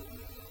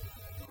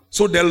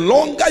 So the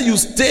longer you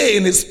stay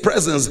in his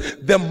presence,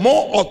 the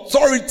more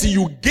authority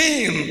you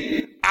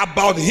gain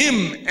about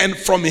him and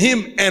from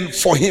him and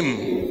for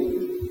him.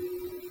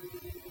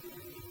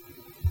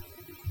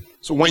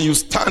 So when you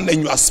stand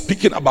and you are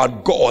speaking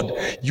about God,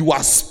 you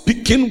are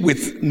speaking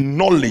with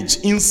knowledge,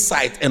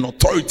 insight, and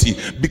authority,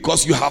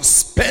 because you have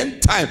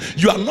spent time.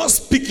 You are not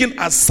speaking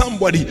as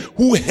somebody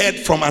who heard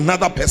from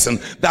another person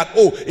that,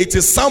 oh, it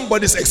is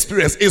somebody's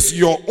experience. It's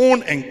your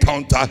own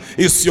encounter.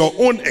 It's your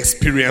own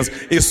experience.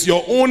 It's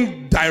your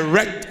own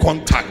direct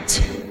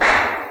contact.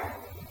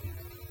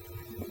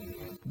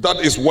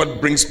 That is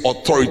what brings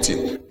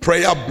authority.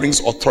 Prayer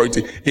brings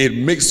authority. It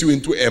makes you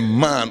into a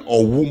man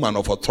or woman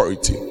of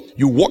authority.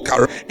 You walk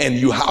around and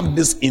you have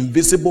this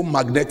invisible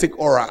magnetic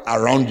aura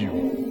around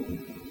you.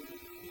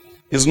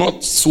 It's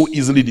not so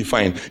easily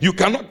defined. You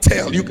cannot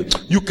tell. You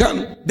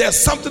can. There's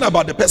something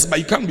about the person, but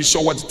you can't be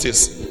sure what it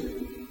is.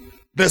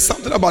 There's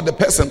something about the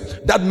person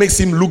that makes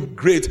him look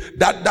great,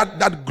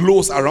 that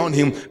glows around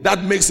him,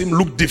 that makes him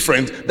look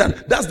different.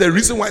 That's the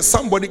reason why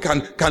somebody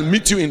can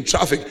meet you in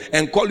traffic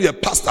and call you a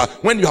pastor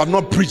when you have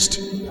not preached.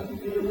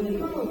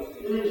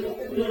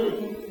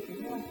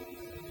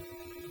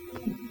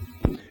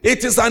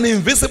 It is an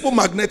invisible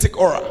magnetic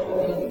aura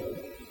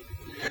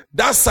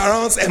that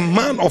surrounds a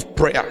man of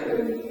prayer,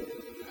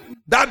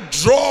 that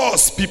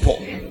draws people.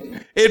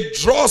 It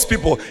draws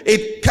people.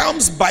 It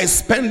comes by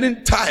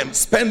spending time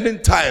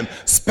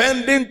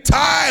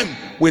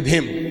with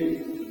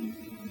him.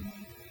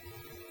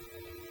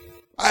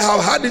 I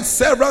have had it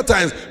several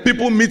times.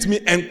 People meet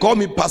me and call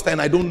me pastor,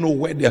 and I don't know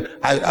where they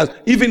are.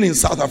 Even in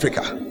South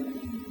Africa.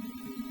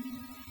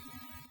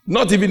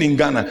 Not even in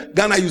Ghana.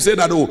 Ghana, you say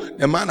that, oh,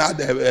 the man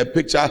had a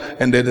picture,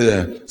 and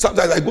then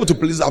sometimes I go to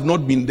places I've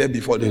not been there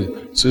before. They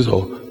say,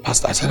 oh,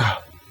 pastor. I said,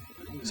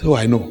 so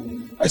I know.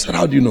 I said,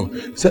 how do you know?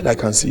 He said, I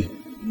can see.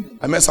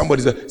 I met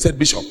somebody said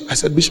Bishop. I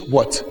said, Bishop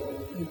what?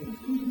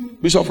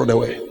 Bishop from the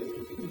way.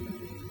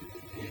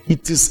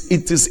 It is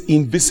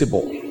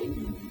invisible.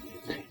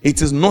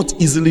 It is not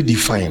easily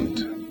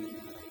defined.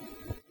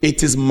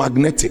 It is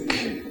magnetic.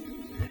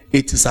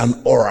 It is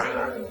an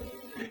aura.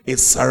 It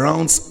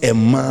surrounds a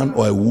man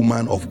or a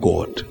woman of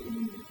God.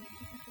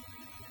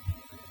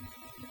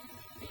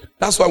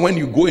 That's why when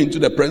you go into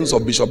the presence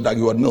of Bishop Dag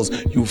Heward-Mills,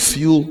 you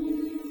feel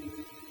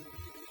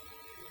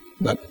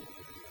that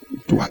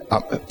do I?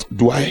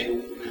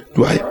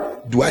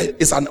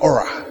 It's an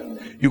aura.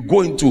 You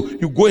go into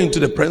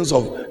the presence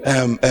of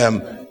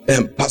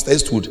Pastor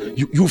Eastwood.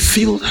 You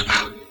feel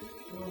that.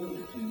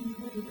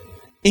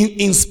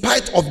 In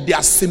spite of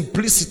their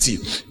simplicity,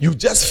 you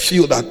just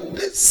feel that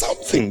there's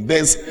something.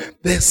 There's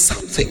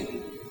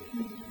something.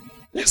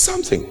 There's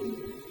something.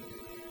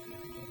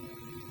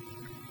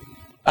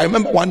 I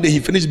remember one day he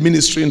finished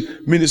ministering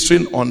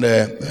on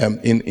the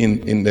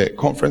in the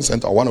conference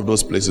center, one of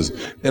those places.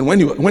 Then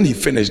when he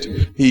finished,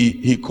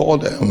 he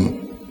called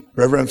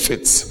Reverend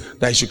Fitz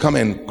that he should come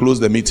and close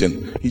the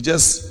meeting. He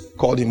just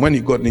called him. When he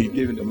got in, he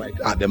gave him the mic.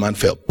 The man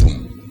fell.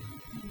 Boom.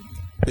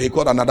 Then he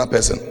called another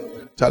person.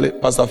 Charlie,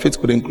 Pastor Fitz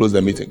couldn't close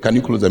the meeting. Can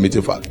you close the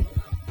meeting for us?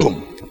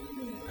 Boom.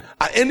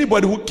 And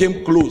anybody who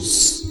came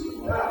close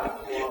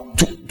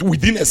to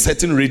within a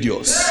certain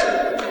radius,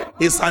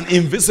 it's an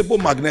invisible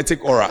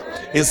magnetic aura.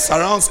 It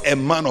surrounds a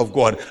man of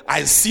God.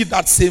 I see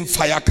that same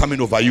fire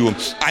coming over you.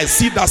 I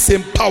see that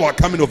same power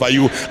coming over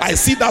you. I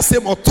see that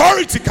same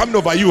authority coming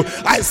over you.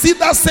 I see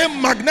that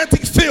same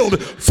magnetic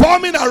field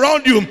forming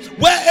around you,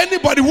 where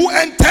anybody who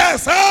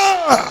enters,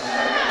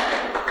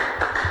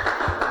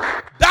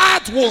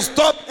 that will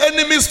stop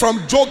enemies from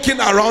joking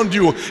around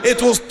you.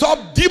 It will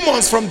stop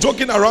demons from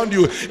joking around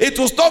you. It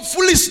will stop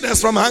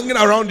foolishness from hanging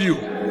around you.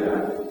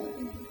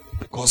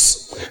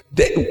 Because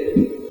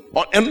they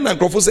on and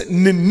said,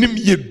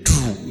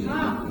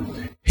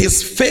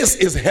 His face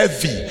is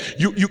heavy.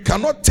 You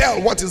cannot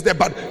tell what is there,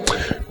 but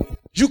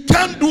you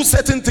can't do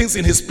certain things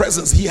in his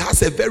presence. He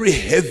has a very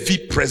heavy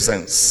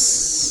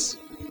presence.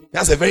 He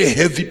has a very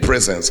heavy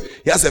presence.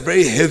 He has a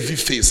very heavy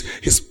face.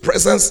 His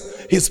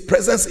presence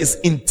is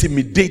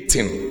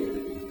intimidating.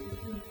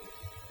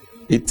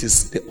 It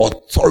is the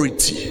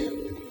authority,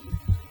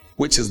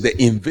 which is the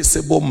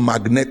invisible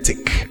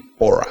magnetic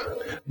aura,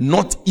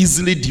 not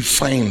easily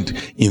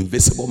defined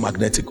invisible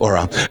magnetic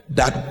aura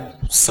that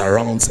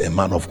surrounds a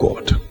man of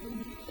God,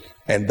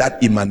 and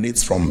that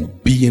emanates from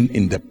being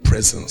in the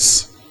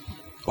presence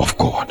of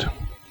God.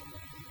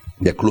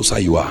 The closer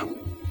you are,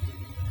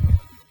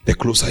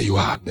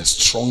 the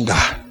stronger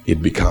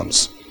it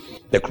becomes.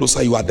 The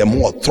closer you are, the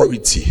more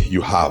authority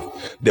you have.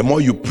 The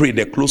more you pray,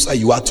 the closer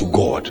you are to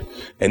God.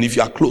 And if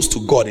you are close to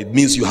God, it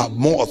means you have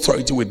more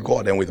authority with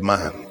God than with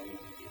man.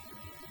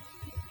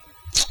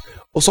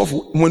 Also,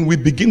 when we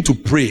begin to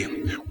pray,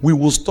 we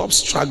will stop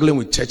struggling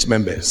with church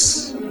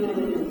members.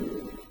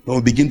 When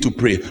we begin to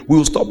pray, we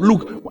will stop.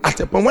 Look, at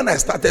the point when I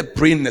started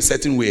praying in a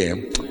certain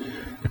way,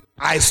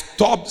 I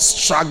stopped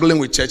struggling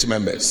with church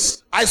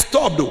members. I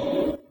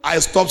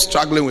stopped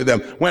struggling with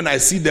them. When I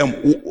see them,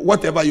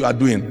 whatever you are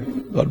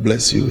doing, God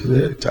bless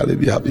you. Charlie,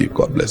 be happy.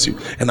 God bless you.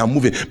 And I'm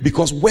moving.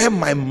 Because where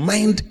my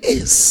mind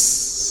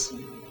is.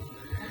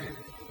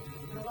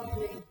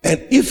 And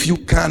if you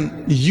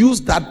can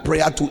use that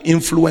prayer to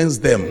influence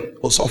them,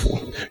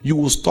 Osofo, you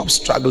will stop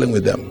struggling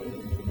with them.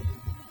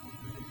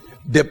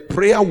 The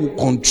prayer will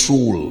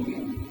control.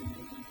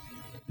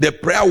 The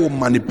prayer will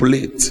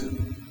manipulate.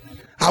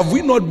 Have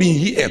we not been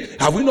here?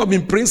 Have we not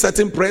been praying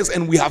certain prayers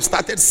and we have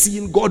started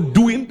seeing God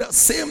doing the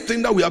same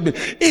thing that we have been?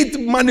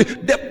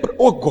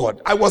 Oh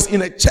God, I was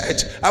in a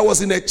church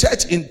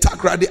in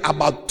Takoradi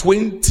about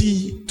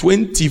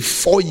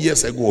 24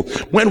 years ago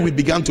when we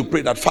began to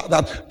pray that,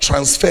 Father,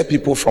 transfer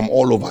people from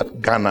all over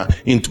Ghana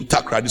into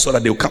Takoradi so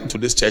that they will come to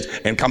this church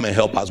and come and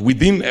help us.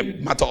 Within a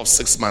matter of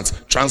 6 months,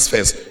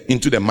 transfers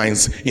into the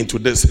mines, into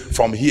this,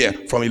 from here,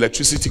 from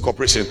Electricity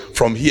Corporation,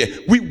 from here.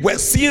 We were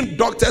seeing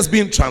doctors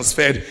being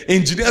transferred,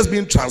 engineers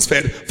being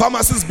transferred,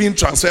 pharmacists being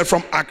transferred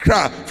from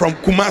Accra, from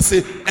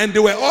Kumasi, and they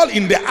were all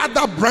in the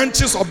other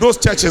branches of those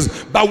churches,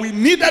 but we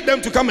needed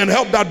them to come and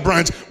help that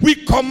branch. We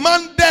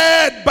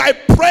commanded by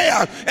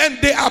prayer, and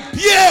they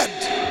appeared.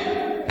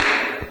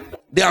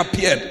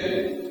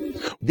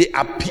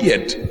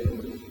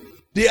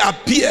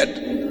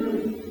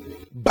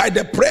 By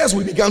the prayers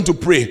we began to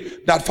pray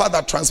that,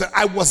 Father, transfer.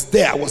 I was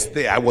there.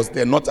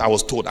 Not I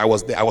was told. I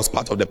was there. I was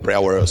part of the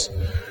prayer warriors.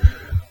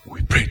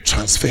 We pray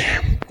transfer.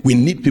 We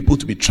need people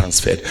to be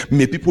transferred.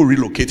 May people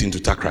relocate into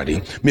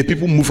Takoradi. May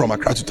people move from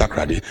Accra to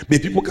Takoradi. May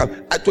people come.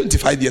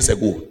 25 years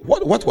ago,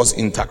 what was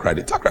in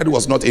Takoradi? Takoradi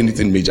was not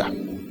anything major.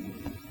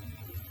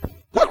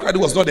 Takoradi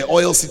was not the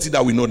oil city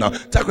that we know now.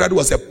 Takoradi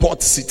was a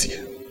port city.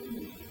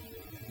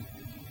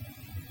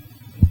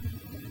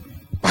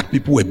 But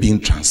people were being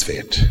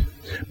transferred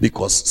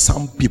because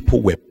some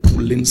people were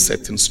pulling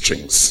certain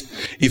strings.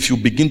 If you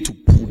begin to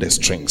pull the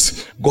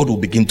strings, God will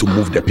begin to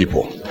move the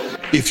people.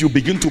 If you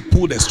begin to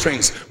pull the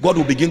strings, God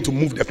will begin to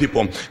move the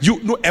people. You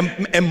know,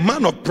 a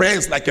man of prayer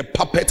is like a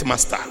puppet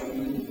master.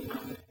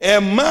 A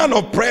man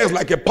of prayer is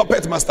like a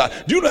puppet master.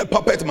 Do you know a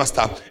puppet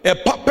master? A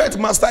puppet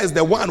master is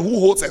the one who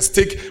holds a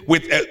stick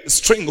with a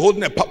string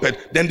holding a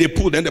puppet. Then they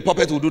pull, then the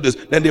puppet will do this.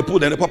 Then they pull,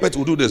 then the puppet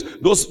will do this.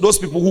 Those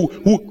people who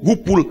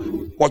pull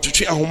what you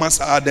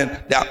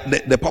then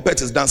the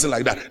puppet is dancing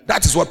like that.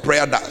 That is what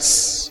prayer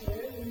does.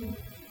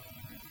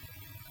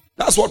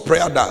 That's what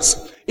prayer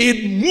does.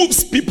 It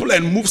moves people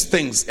and moves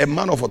things. A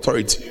man of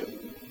authority.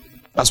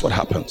 That's what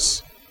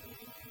happens.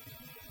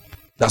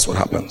 That's what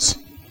happens.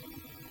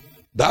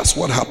 That's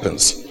what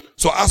happens.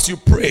 So as you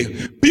pray,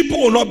 people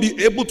will not be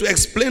able to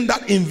explain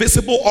that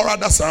invisible aura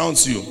that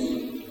surrounds you.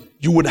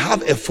 You would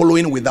have a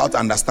following without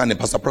understanding,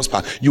 Pastor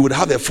Prosper. You would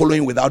have a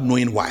following without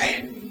knowing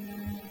why.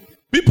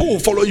 People will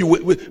follow you.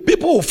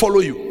 People will follow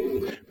you.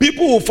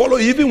 People will follow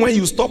you even when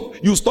you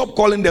stop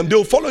calling them. They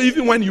will follow you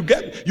even when you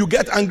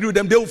get angry with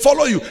them. They will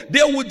follow you.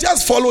 They will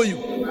just follow you.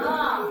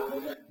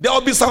 There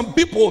will be some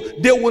people,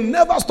 they will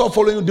never stop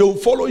following you. They will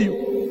follow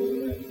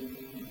you.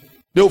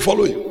 They will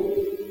follow you.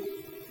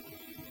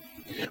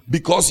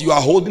 Because you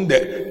are holding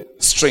the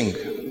string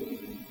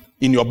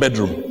in your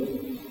bedroom.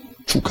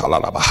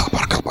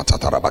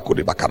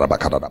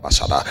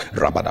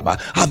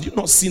 Have you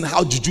not seen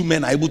how juju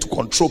men are able to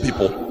control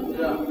people?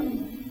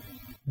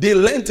 They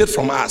learned it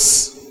from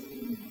us.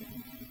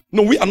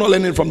 No, we are not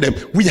learning from them.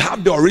 We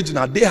have the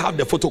original. They have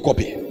the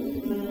photocopy.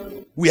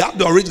 We have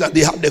the original.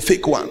 They have the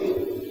fake one.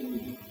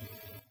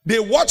 They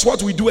watch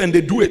what we do and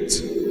they do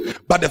it.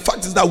 But the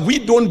fact is that we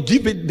don't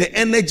give it the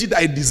energy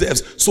that it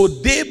deserves. So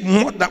they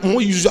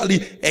more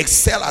usually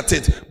excel at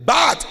it.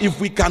 But if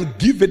we can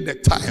give it the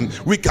time,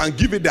 we can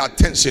give it the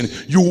attention,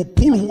 you will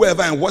pull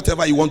whoever and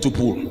whatever you want to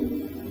pull.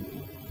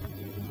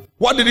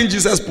 What didn't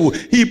Jesus pull?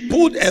 He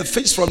pulled a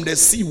fish from the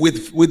sea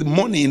with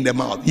money in the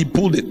mouth. He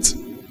pulled it.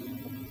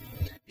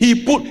 He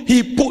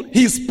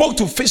spoke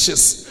to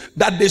fishes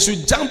that they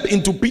should jump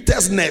into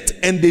Peter's net,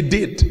 and they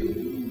did.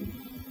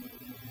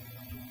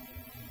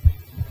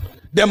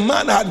 The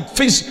man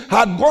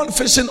had gone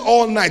fishing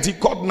all night. He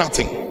caught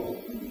nothing.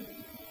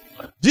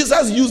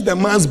 Jesus used the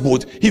man's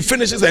boat. He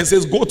finishes and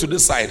says, go to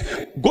this side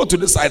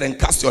and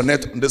cast your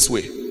net this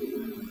way.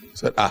 He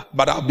said,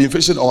 but I've been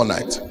fishing all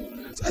night.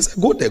 So I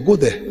said, go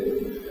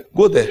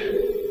there.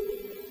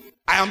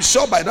 I am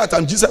sure by that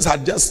time Jesus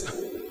had just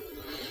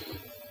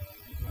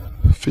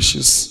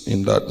fishes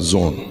in that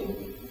zone.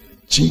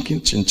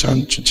 Chinkin,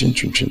 chinchan, chinchin,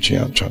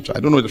 chinchin, chinchin. I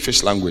don't know the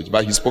fish language,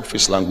 but he spoke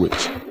fish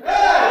language.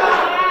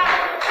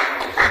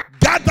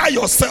 Gather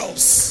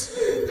yourselves.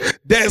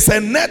 There's a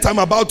net I'm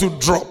about to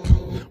drop.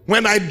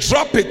 When I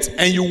drop it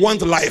and you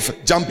want life,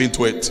 jump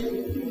into it.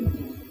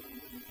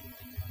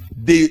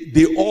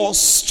 They all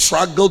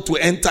struggled to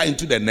enter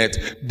into the net.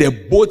 The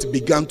boat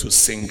began to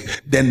sink.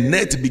 The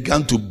net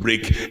began to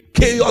break.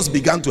 Chaos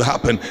began to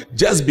happen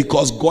just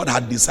because God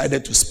had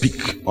decided to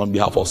speak on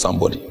behalf of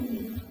somebody.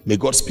 May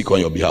God speak on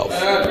your behalf.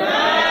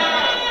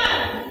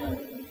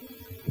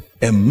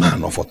 A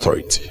man of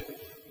authority.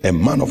 A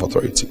man of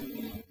authority.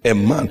 A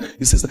man,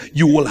 he says,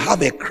 you will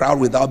have a crowd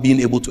without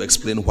being able to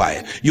explain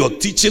why. Your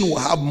teaching will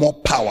have more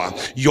power.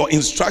 Your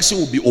instruction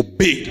will be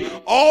obeyed.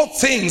 All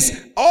these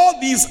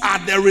are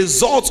the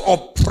results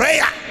of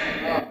prayer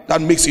that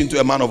makes you into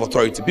a man of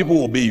authority. People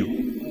will obey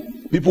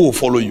you. People will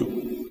follow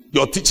you.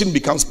 Your teaching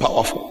becomes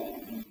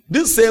powerful.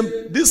 This same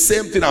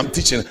thing I'm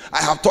teaching,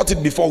 I have taught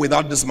it before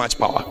without this much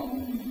power.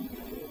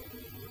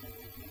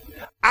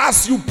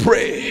 As you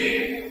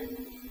pray,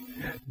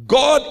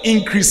 God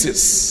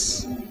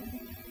increases.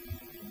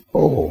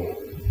 Oh,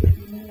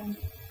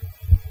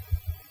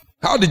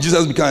 how did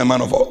Jesus become a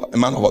man of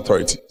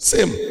authority?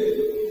 Same.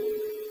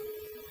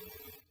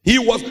 Do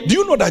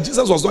you know that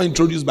Jesus was not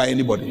introduced by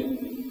anybody?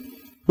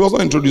 He was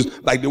not introduced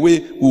like the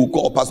way we will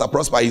call Pastor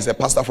Prosper. He's a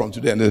pastor from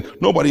today, and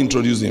nobody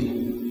introduced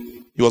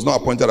him. He was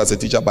not appointed as a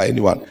teacher by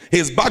anyone.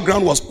 His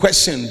background was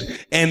questioned,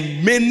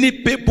 and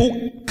many people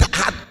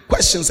had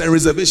questions and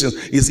reservations.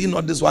 Is he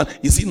not this one?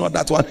 Is he not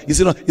that one?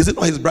 Is it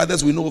not his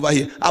brothers we know over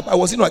here?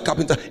 Was he not a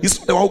carpenter? Is he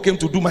not the one who came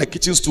to do my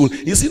kitchen stool?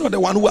 Is he not the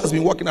one who has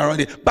been walking around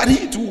here? But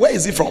he too, where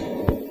is he from?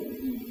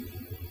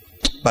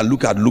 But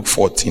look at Luke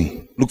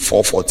 14. Luke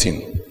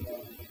 4:14.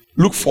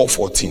 Luke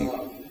 4:14.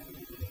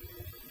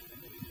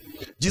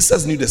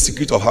 Jesus knew the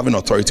secret of having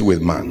authority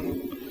with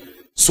man.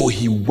 So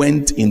he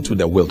went into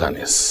the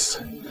wilderness,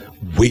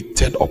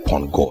 waited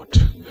upon God.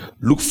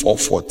 Luke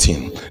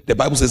 4:14. The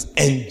Bible says,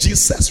 and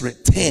Jesus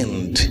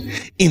returned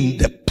in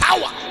the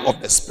power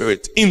of the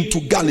Spirit into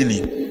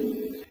Galilee.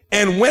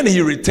 And when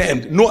he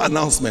returned, no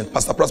announcement,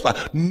 Pastor Prosper,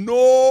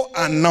 no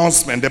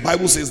announcement. The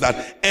Bible says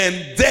that, and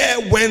there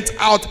went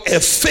out a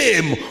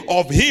fame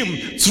of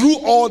him through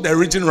all the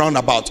region round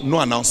about. No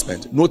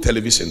announcement, no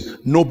television,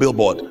 no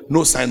billboard,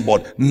 no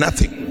signboard,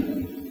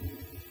 nothing.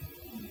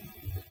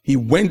 He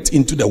went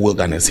into the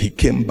wilderness, he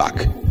came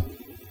back.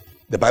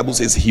 The Bible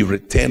says he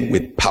returned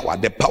with power.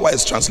 The power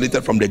is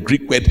translated from the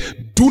Greek word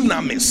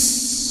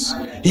dunamis.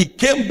 He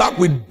came back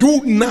with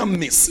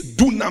dunamis,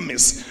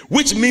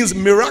 which means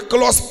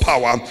miraculous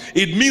power.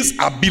 It means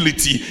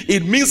ability.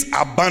 It means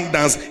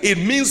abundance. It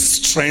means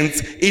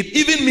strength. It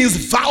even means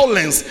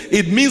violence.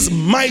 It means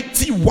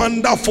mighty,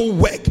 wonderful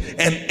work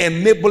and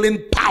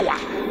enabling power.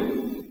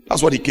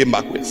 That's what he came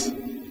back with.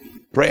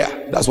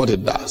 Prayer, that's what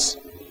it does.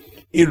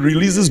 It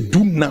releases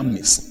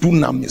dunamis,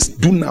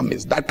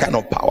 that kind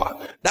of power.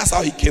 That's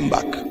how he came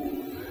back.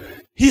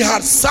 He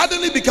had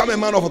suddenly become a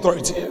man of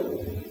authority.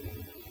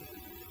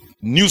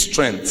 New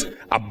strength,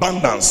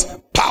 abundance,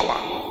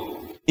 power,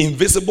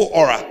 invisible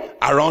aura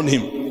around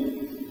him.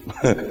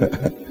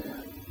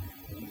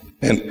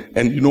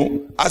 and you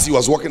know, as he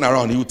was walking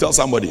around, he would tell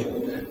somebody,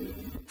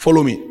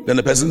 follow me. Then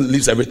the person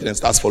leaves everything and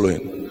starts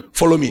following.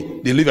 Follow me.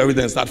 They leave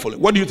everything and start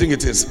following. What do you think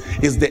it is?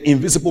 It's the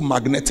invisible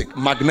magnetic.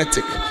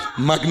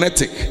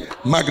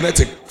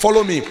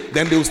 Follow me,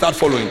 then they will start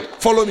following.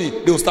 Follow me,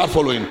 they will start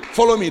following.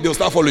 Follow me, they will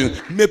start following.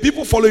 May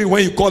people follow you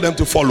when you call them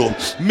to follow.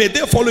 May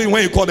they follow you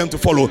when you call them to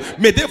follow.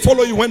 May they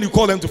follow you when you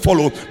call them to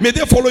follow. May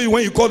they follow you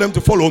when you call them to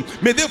follow.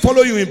 May they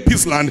follow you in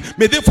Peaceland.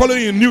 May they follow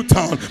you in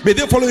Newtown. May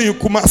they follow you in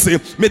Kumasi.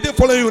 May they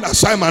follow you in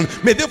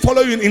Ashaiman. May they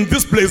follow you in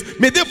this place.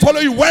 May they follow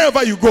you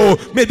wherever you go.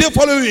 May they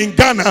follow you in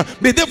Ghana.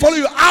 May they follow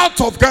you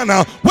out of Ghana.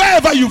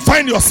 Wherever you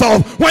find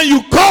yourself, when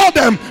you call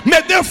them,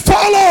 may they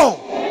follow.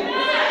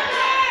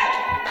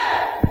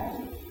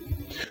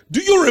 Do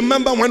you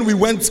remember when we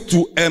went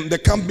to the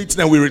camp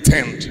meeting and we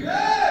returned?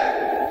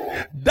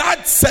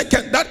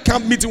 That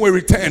camp meeting we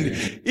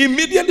returned.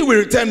 Immediately we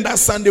returned that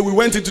Sunday, we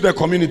went into the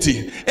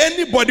community.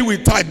 Anybody we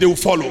touch, they will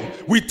follow.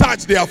 We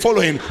touch, they are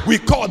following. We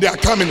call, they are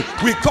coming.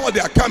 We call,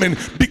 they are coming.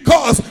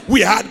 Because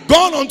we had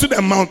gone onto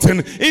the mountain,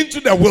 into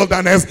the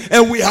wilderness,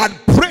 and we had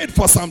prayed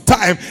for some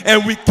time,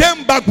 and we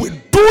came back with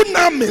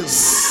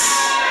dunamis.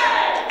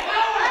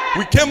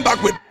 We came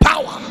back with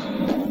power.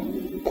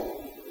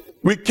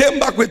 We came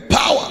back with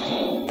power.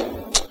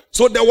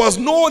 So there was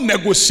no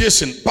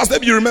negotiation. Pastor,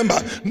 if you remember,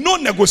 no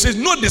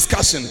negotiation, no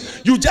discussion.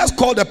 You just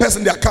called the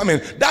person, they are coming.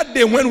 That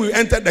day when we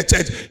entered the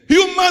church,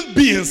 human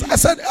beings, I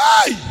said,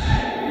 hey,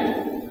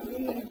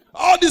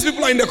 all these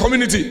people are in the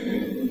community.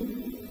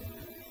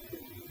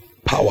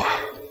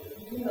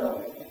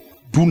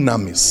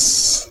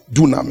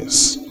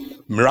 Dunamis.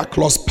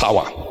 Miraculous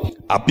power,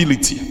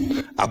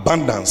 ability,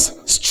 abundance,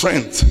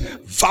 strength,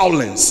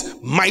 violence,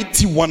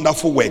 mighty,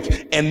 wonderful work,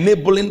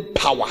 enabling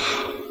power.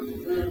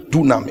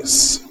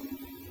 Dunamis.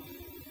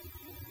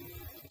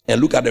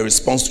 And look at the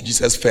response to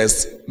Jesus'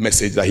 first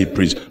message that he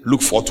preached.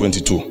 Luke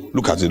 4:22.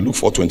 Look at it. Luke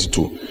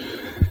 4:22.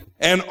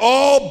 And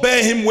all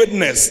bear him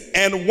witness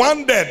and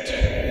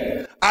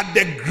wondered at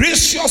the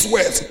gracious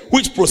words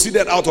which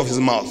proceeded out of his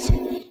mouth.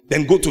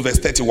 Then go to verse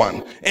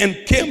 31. And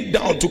came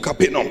down to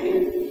Capernaum.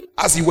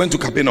 As he went to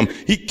Capernaum,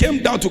 he came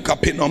down to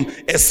Capernaum,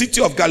 a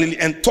city of Galilee,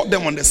 and taught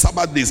them on the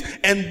Sabbath days.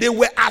 And they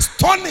were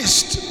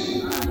astonished.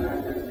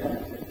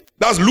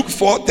 That's Luke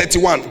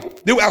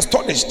 4:31. They were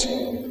astonished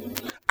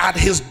at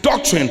his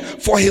doctrine,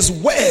 for his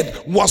word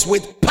was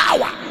with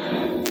power.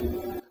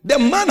 The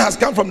man has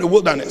come from the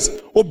wilderness.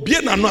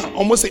 Obienana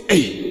almost say,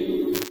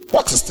 hey,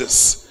 what is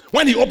this?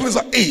 When he opens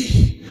up,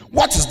 hey,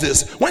 what is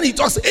this? When he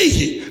talks,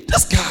 hey,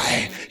 this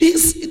guy,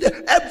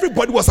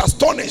 everybody was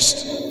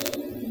astonished.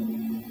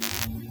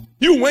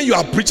 When you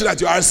are preaching at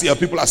your RCF,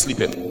 people are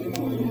sleeping.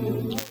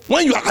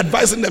 When you are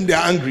advising them, they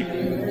are angry.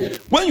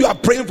 When you are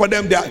praying for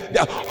them, they are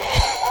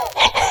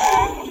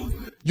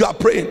you are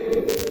praying.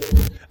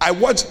 I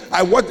watched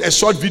a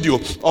short video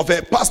of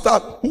a pastor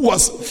who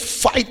was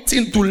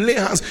fighting to lay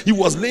hands. He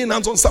was laying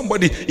hands on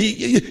somebody.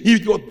 He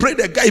prayed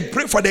the guy. He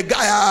prayed for the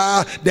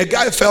guy. The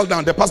guy fell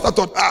down. The pastor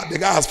thought, the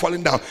guy has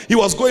fallen down. He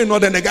was going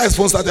on. Then the guy's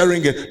phone started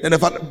ringing. Then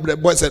the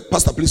boy said,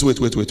 Pastor, please wait.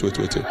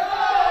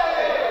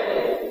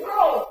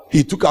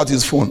 He took out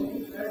his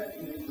phone.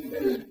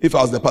 If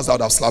I was the pastor, I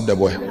would have slapped the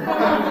boy.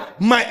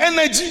 My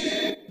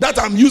energy that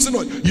I'm using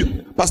on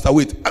you, Pastor,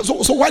 wait.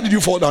 So why did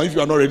you fall down if you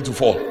are not ready to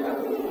fall?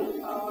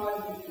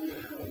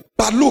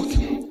 But look,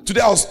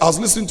 today I was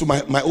listening to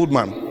my old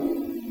man.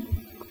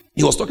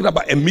 He was talking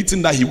about a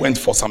meeting that he went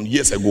for some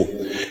years ago.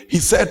 He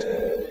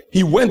said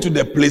he went to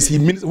the place,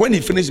 when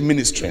he finished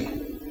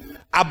ministering,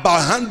 about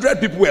 100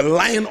 people were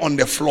lying on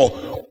the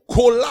floor,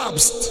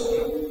 collapsed.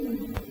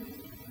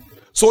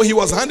 So he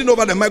was handing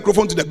over the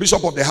microphone to the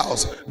bishop of the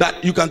house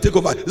that you can take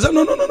over. He said,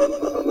 no.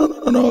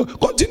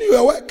 Continue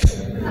your work.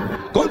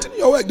 Continue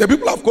your work. The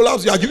people have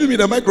collapsed. You are giving me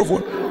the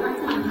microphone.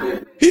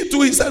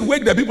 He said,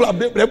 wake the people up.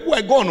 The people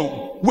were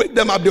gone. Wake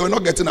them up. They were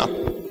not getting up.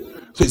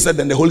 So he said,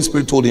 then the Holy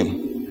Spirit told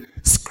him,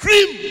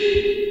 scream.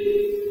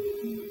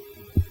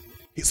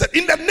 He said,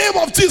 in the name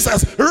of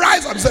Jesus,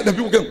 rise up. He said, the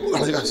people came.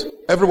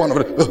 Everyone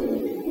over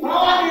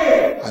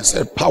there. I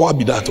said, power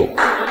be that.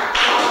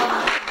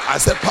 I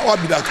said, power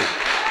be that.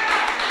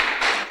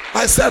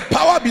 I said,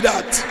 power be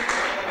that.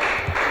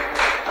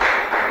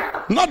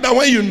 Not that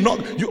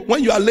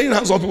when you are laying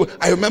hands on people.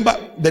 I remember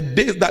the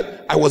days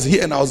that I was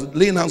here and I was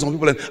laying hands on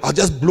people and I'll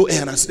just blow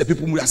air and I see the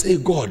people move. I say,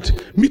 hey, God,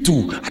 me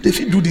too. I dey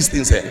fit do these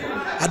things here.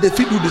 I dey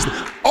fit do this.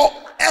 Oh,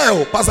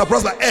 Pastor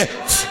Prosper,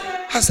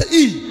 I say,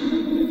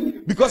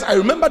 because I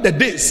remember the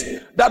days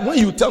that when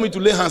you tell me to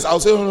lay hands,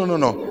 I'll say,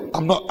 no.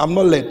 I'm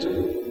not led.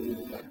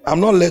 I'm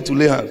not led to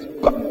lay hands.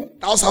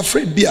 I was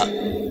afraid there.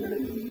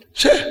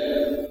 Sure.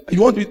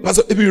 You want to,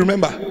 Pastor, if you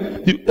remember,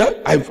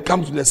 I've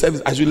come to the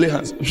service, I should lay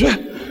hands. Sure.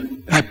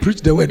 I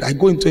preach the word. I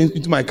go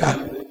into my car.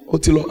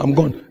 Otilo, I'm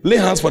gone. Lay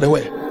hands for the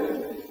word.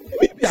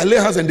 Maybe I lay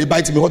hands and they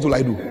bite me. What will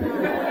I do?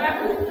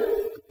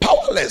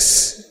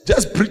 Powerless.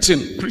 Just preaching.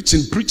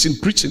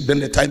 Then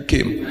the time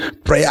came.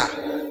 Prayer,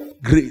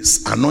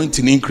 grace,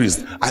 anointing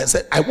increased. I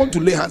said, I want to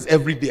lay hands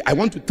every day. I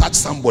want to touch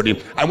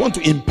somebody. I want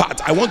to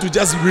impart. I want to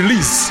just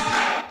release.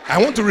 I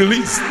want to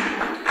release.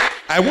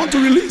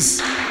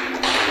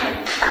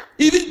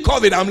 Even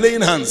COVID, I'm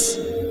laying hands.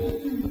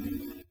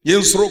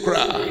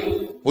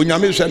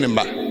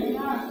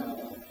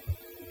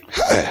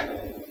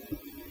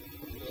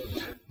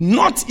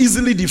 Not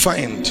easily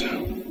defined.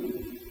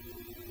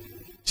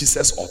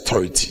 Jesus'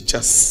 authority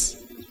just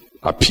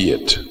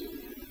appeared.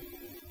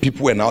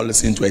 People were now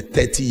listening to a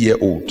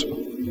 30-year-old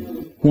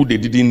who they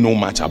didn't know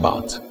much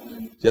about.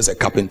 Just a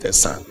carpenter's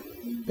son.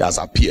 He has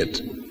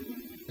appeared.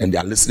 And they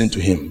are listening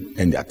to him.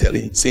 And they are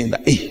saying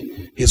that,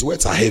 hey, his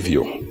words are heavy.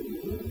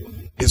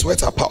 His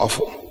words are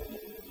powerful.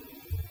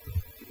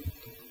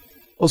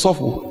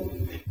 Also,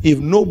 if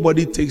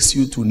nobody takes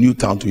you to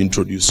Newtown to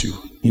introduce you,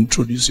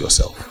 introduce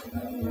yourself.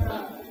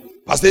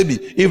 Pastor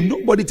Ebi, if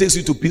nobody takes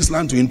you to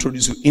Peaceland to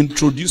introduce you,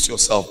 introduce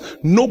yourself.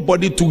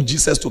 Nobody took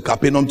Jesus to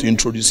Capernaum to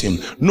introduce him.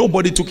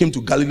 Nobody took him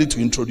to Galilee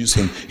to introduce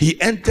him. He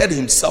entered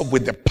himself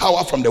with the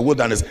power from the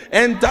wilderness.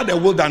 Enter the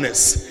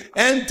wilderness.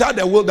 Enter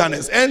the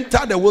wilderness.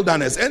 Enter the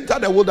wilderness. Enter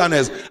the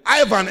wilderness.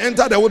 Ivan,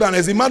 enter the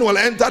wilderness. Emmanuel,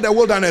 enter the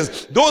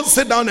wilderness. Don't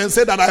sit down and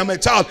say that I am a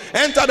child.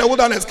 Enter the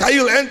wilderness.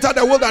 Kyle, enter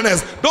the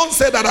wilderness. Don't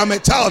say that I'm a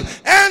child.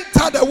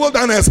 Enter the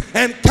wilderness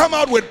and come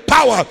out with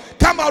power.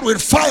 Come out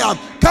with fire.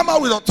 Come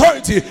out with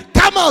authority.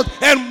 Come out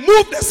and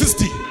move the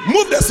city.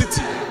 Move the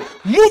city.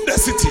 Move the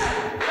city.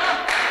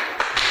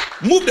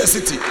 Move the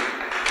city.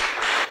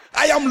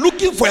 I am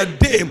looking for a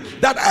day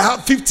that I have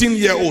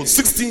 15-year-olds,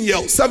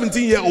 16-year-olds,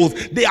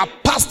 17-year-olds. They are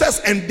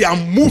pastors and they are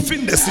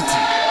moving the city.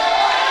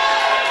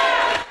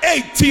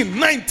 18,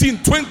 19,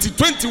 20,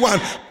 21.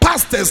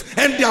 pastors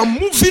and they are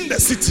moving the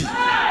city.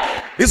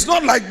 It's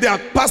not like they are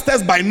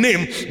pastors by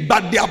name,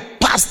 but they are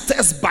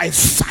pastors by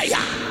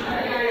fire.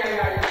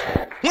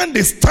 When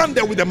they stand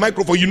there with the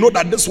microphone, you know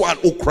that this one,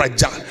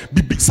 Okraja,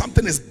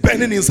 something is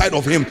burning inside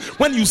of him.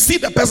 When you see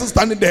the person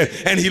standing there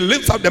and he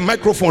lifts up the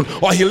microphone,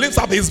 or he lifts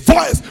up his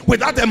voice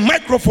without a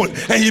microphone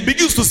and he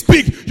begins to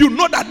speak, you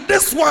know that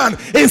this one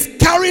is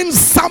carrying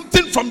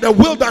something from the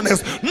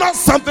wilderness, not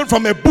something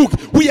from a book.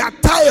 We are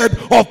tired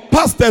of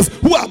pastors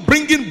who are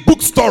bringing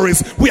book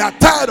stories. We are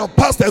tired of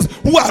pastors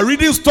who are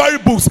reading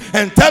storybooks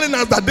and telling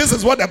us that this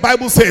is what the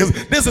Bible says.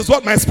 This is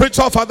what my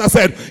spiritual father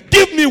said.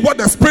 Give me what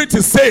the Spirit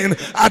is saying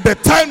at the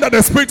time that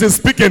the Spirit is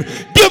speaking.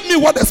 Give me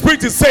what the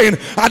Spirit is saying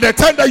at the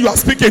time that you are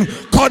speaking.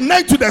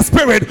 Connect to the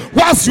Spirit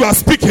whilst you are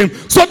speaking,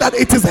 so that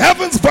it is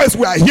heaven's voice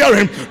we are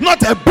hearing,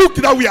 not a book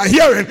that we are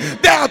hearing.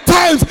 There are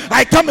times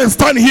I come and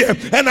stand here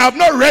and I have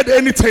not read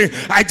anything.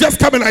 I just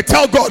come and I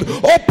tell God,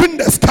 open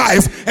the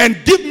skies and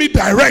give me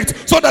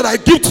direct, so that I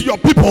give to your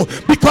people,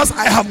 because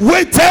I have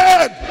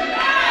waited.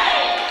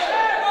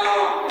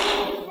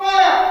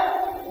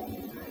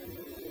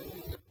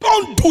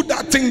 Don't do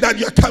that thing that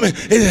you're coming.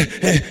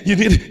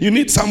 You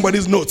need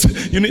somebody's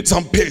notes. You need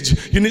some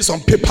page. You need some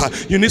paper.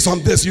 You need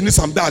some this. You need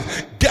some that.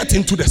 Get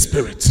into the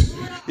Spirit.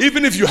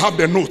 Even if you have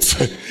the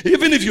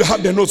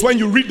notes, when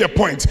you read the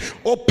point,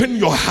 open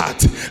your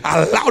heart.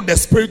 Allow the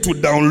Spirit to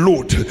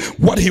download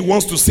what He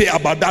wants to say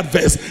about that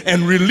verse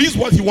and release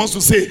what He wants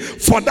to say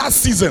for that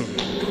season.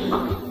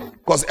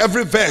 Because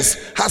every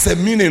verse has a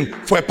meaning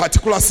for a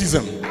particular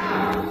season.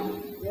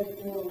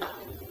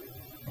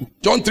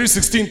 John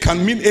 3:16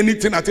 can mean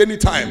anything at any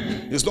time.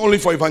 It's not only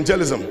for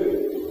evangelism.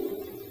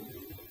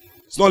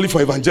 It's not only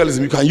for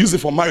evangelism. You can use it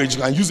for marriage.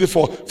 You can use it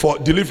for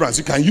deliverance.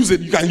 You can use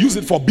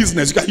it for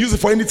business. You can use it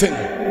for anything.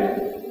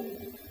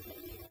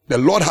 The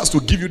Lord has to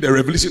give you the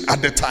revelation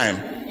at the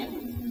time.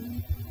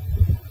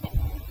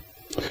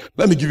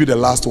 Let me give you the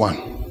last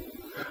one.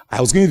 I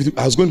was going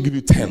to give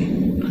you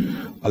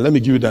 10. But let me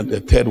give you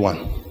the third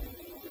one.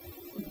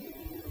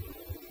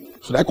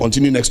 Should I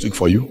continue next week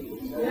for you?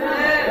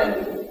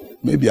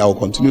 Maybe I will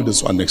continue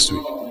this one next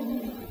week.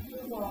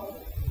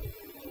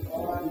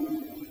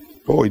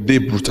 Oh, it is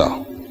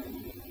brutal.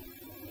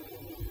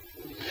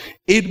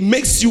 It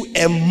makes you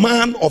a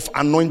man of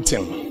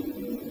anointing.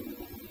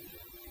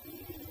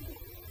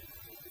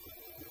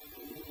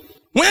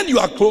 When you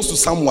are close to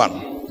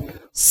someone,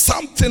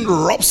 something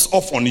rubs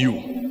off on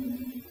you.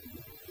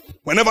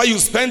 Whenever you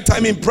spend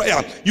time in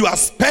prayer, you are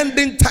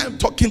spending time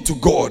talking to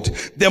God.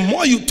 The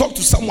more you talk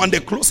to someone,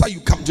 the closer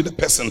you come to the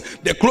person.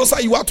 The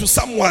closer you are to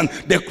someone,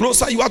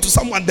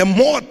 the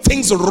more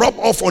things rub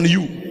off on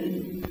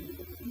you.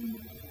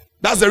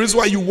 That's the reason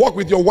why you walk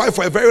with your wife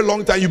for a very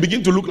long time. You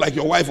begin to look like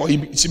your wife, or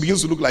she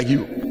begins to look like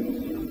you.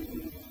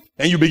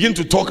 And you begin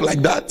to talk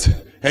like that.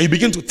 And you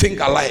begin to think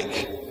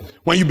alike.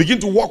 When you begin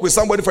to walk with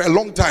somebody for a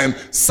long time,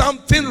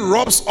 something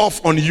rubs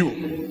off on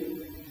you.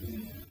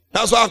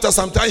 That's why after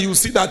some time you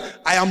see that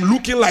I am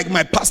looking like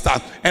my pastor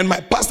and my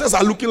pastors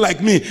are looking like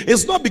me.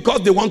 It's not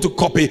because they want to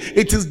copy.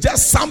 It is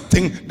just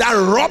something that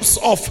rubs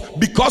off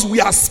because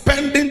we are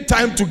spending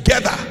time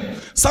together.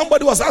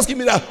 Somebody was asking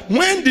me that,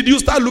 when did you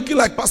start looking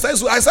like Pastor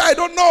Esu? I said, I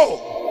don't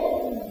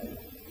know.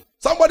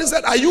 Somebody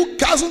said, are you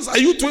cousins? Are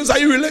you twins? Are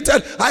you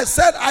related? I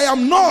said, I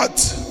am not.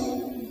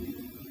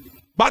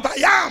 But I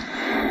am.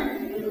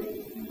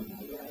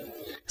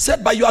 He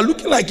said, but you are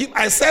looking like him.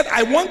 I said,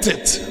 I want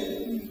it.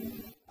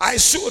 I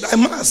should, I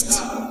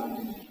must.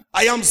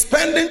 I am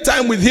spending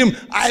time with him.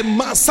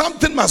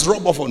 Something must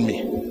rub off on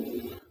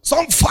me.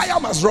 Some fire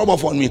must rub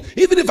off on me.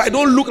 Even if I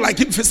don't look like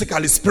him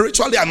physically,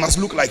 spiritually, I must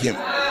look like him.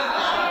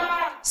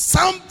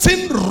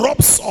 Something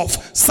rubs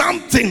off.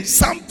 Something.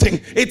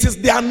 It is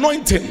the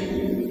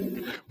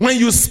anointing. When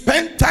you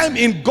spend time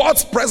in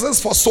God's presence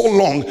for so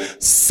long,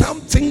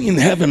 something in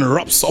heaven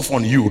rubs off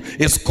on you.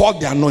 It's called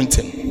the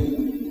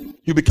anointing.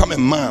 You become a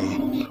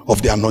man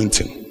of the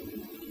anointing.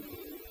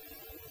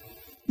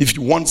 If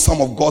you want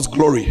some of God's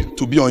glory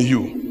to be on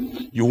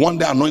you, you want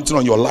the anointing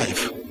on your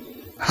life,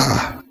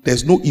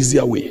 there's no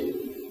easier way.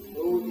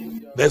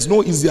 There's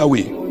no easier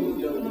way.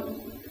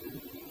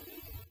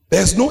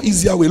 There's no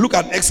easier way. Look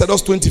at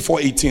Exodus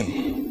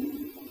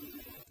 24:18.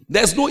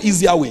 There's no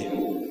easier way.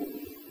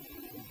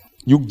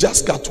 You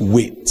just got to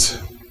wait.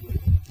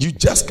 You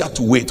just got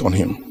to wait on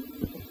him.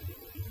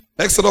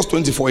 Exodus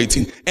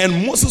 24:18.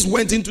 And Moses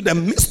went into the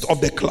midst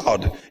of the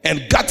cloud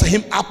and got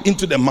him up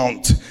into the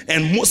mount.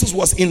 And Moses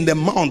was in the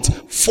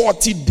mount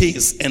 40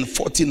 days and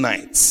 40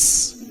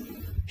 nights.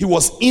 He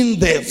was in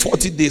there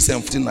 40 days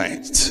and 40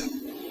 nights.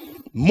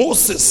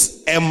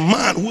 Moses, a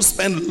man who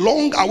spent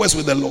long hours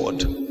with the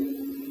Lord,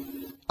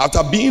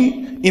 after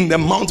being in the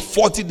mount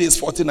 40 days,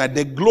 40 nights,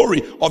 the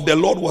glory of the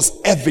Lord was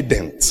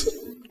evident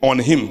on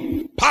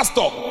him.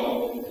 Pastor,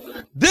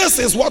 this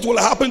is what will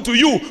happen to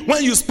you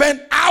when you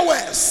spend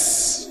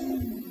hours.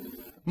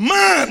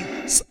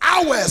 Man,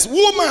 hours.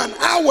 Woman,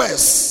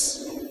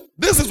 hours.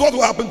 This is what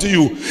will happen to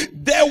you.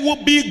 There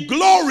will be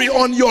glory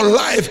on your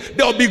life.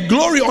 There will be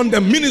glory on the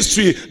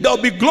ministry. There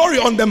will be glory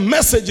on the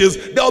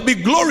messages. There will be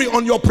glory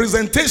on your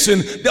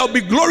presentation. There will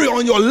be glory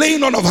on your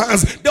laying on of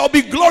hands. There will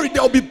be glory.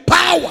 There will be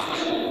power.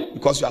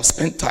 Because you have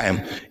spent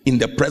time in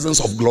the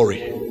presence of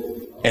glory.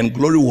 And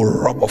glory will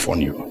rub off on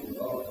you.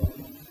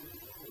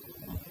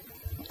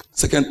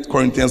 2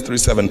 Corinthians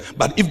 3:7.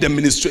 But if the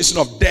ministration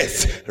of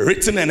death,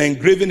 written and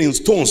engraven in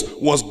stones,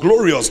 was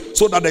glorious,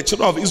 so that the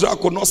children of Israel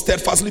could not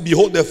steadfastly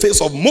behold the face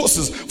of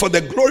Moses for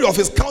the glory of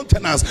his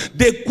countenance,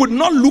 they could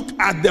not look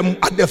at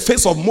the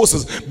face of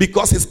Moses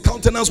because his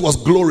countenance was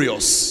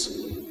glorious.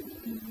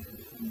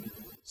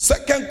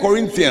 2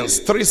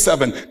 Corinthians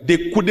 3:7.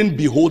 They couldn't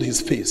behold his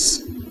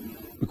face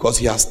because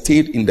he has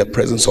stayed in the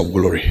presence of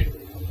glory.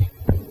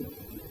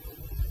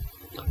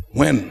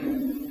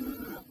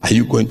 When are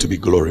you going to be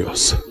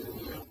glorious?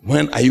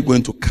 When are you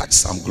going to catch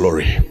some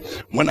glory?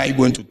 When are you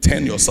going to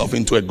turn yourself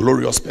into a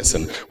glorious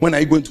person? When are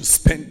you going to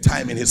spend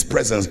time in his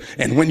presence?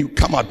 And when you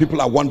come out, people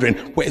are wondering,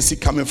 where is he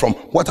coming from?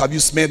 What have you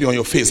smeared on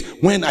your face?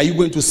 When are you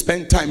going to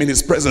spend time in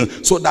his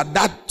presence so that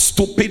that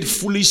stupid,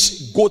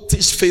 foolish,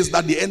 goatish face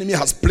that the enemy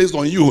has placed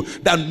on you,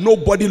 that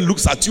nobody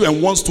looks at you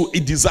and wants to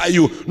desire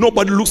you,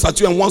 nobody looks at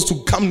you and wants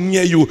to come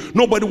near you,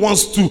 nobody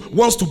wants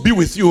to be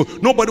with you,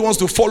 nobody wants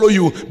to follow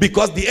you,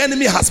 because the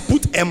enemy has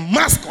put a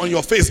mask on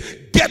your face.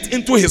 Get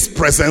into his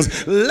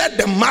presence. Let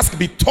the mask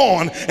be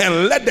torn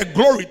and let the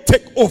glory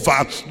take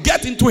over.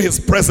 Get into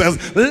his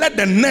presence. Let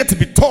the net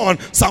be torn.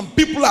 Some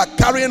people are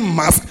carrying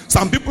masks.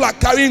 Some people are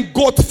carrying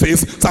goat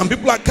face. Some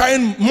people are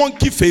carrying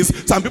monkey face.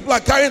 Some people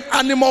are carrying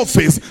animal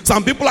face.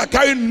 Some people are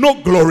carrying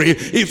no glory.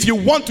 If you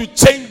want to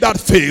change that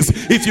face,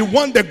 if you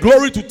want the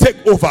glory to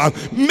take over,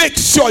 make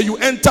sure you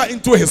enter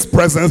into his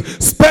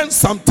presence. Spend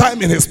some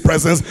time in his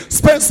presence.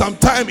 Spend some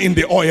time in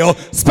the oil.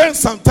 Spend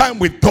some time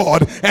with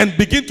God and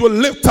begin to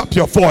lift up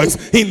your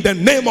voice in the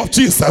name of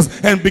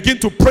Jesus and begin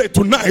to pray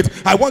tonight.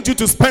 I want you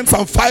to spend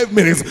some 5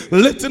 minutes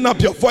lifting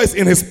up your voice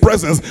in his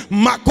presence.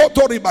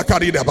 Makoto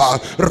ribakaridaba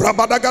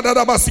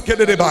rabadagadaba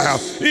sikedebaya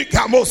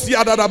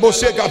ikamosiadadabo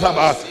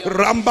shekataba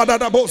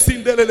rambadadabo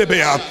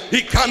sindelebea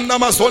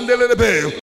ikanama sondelebe.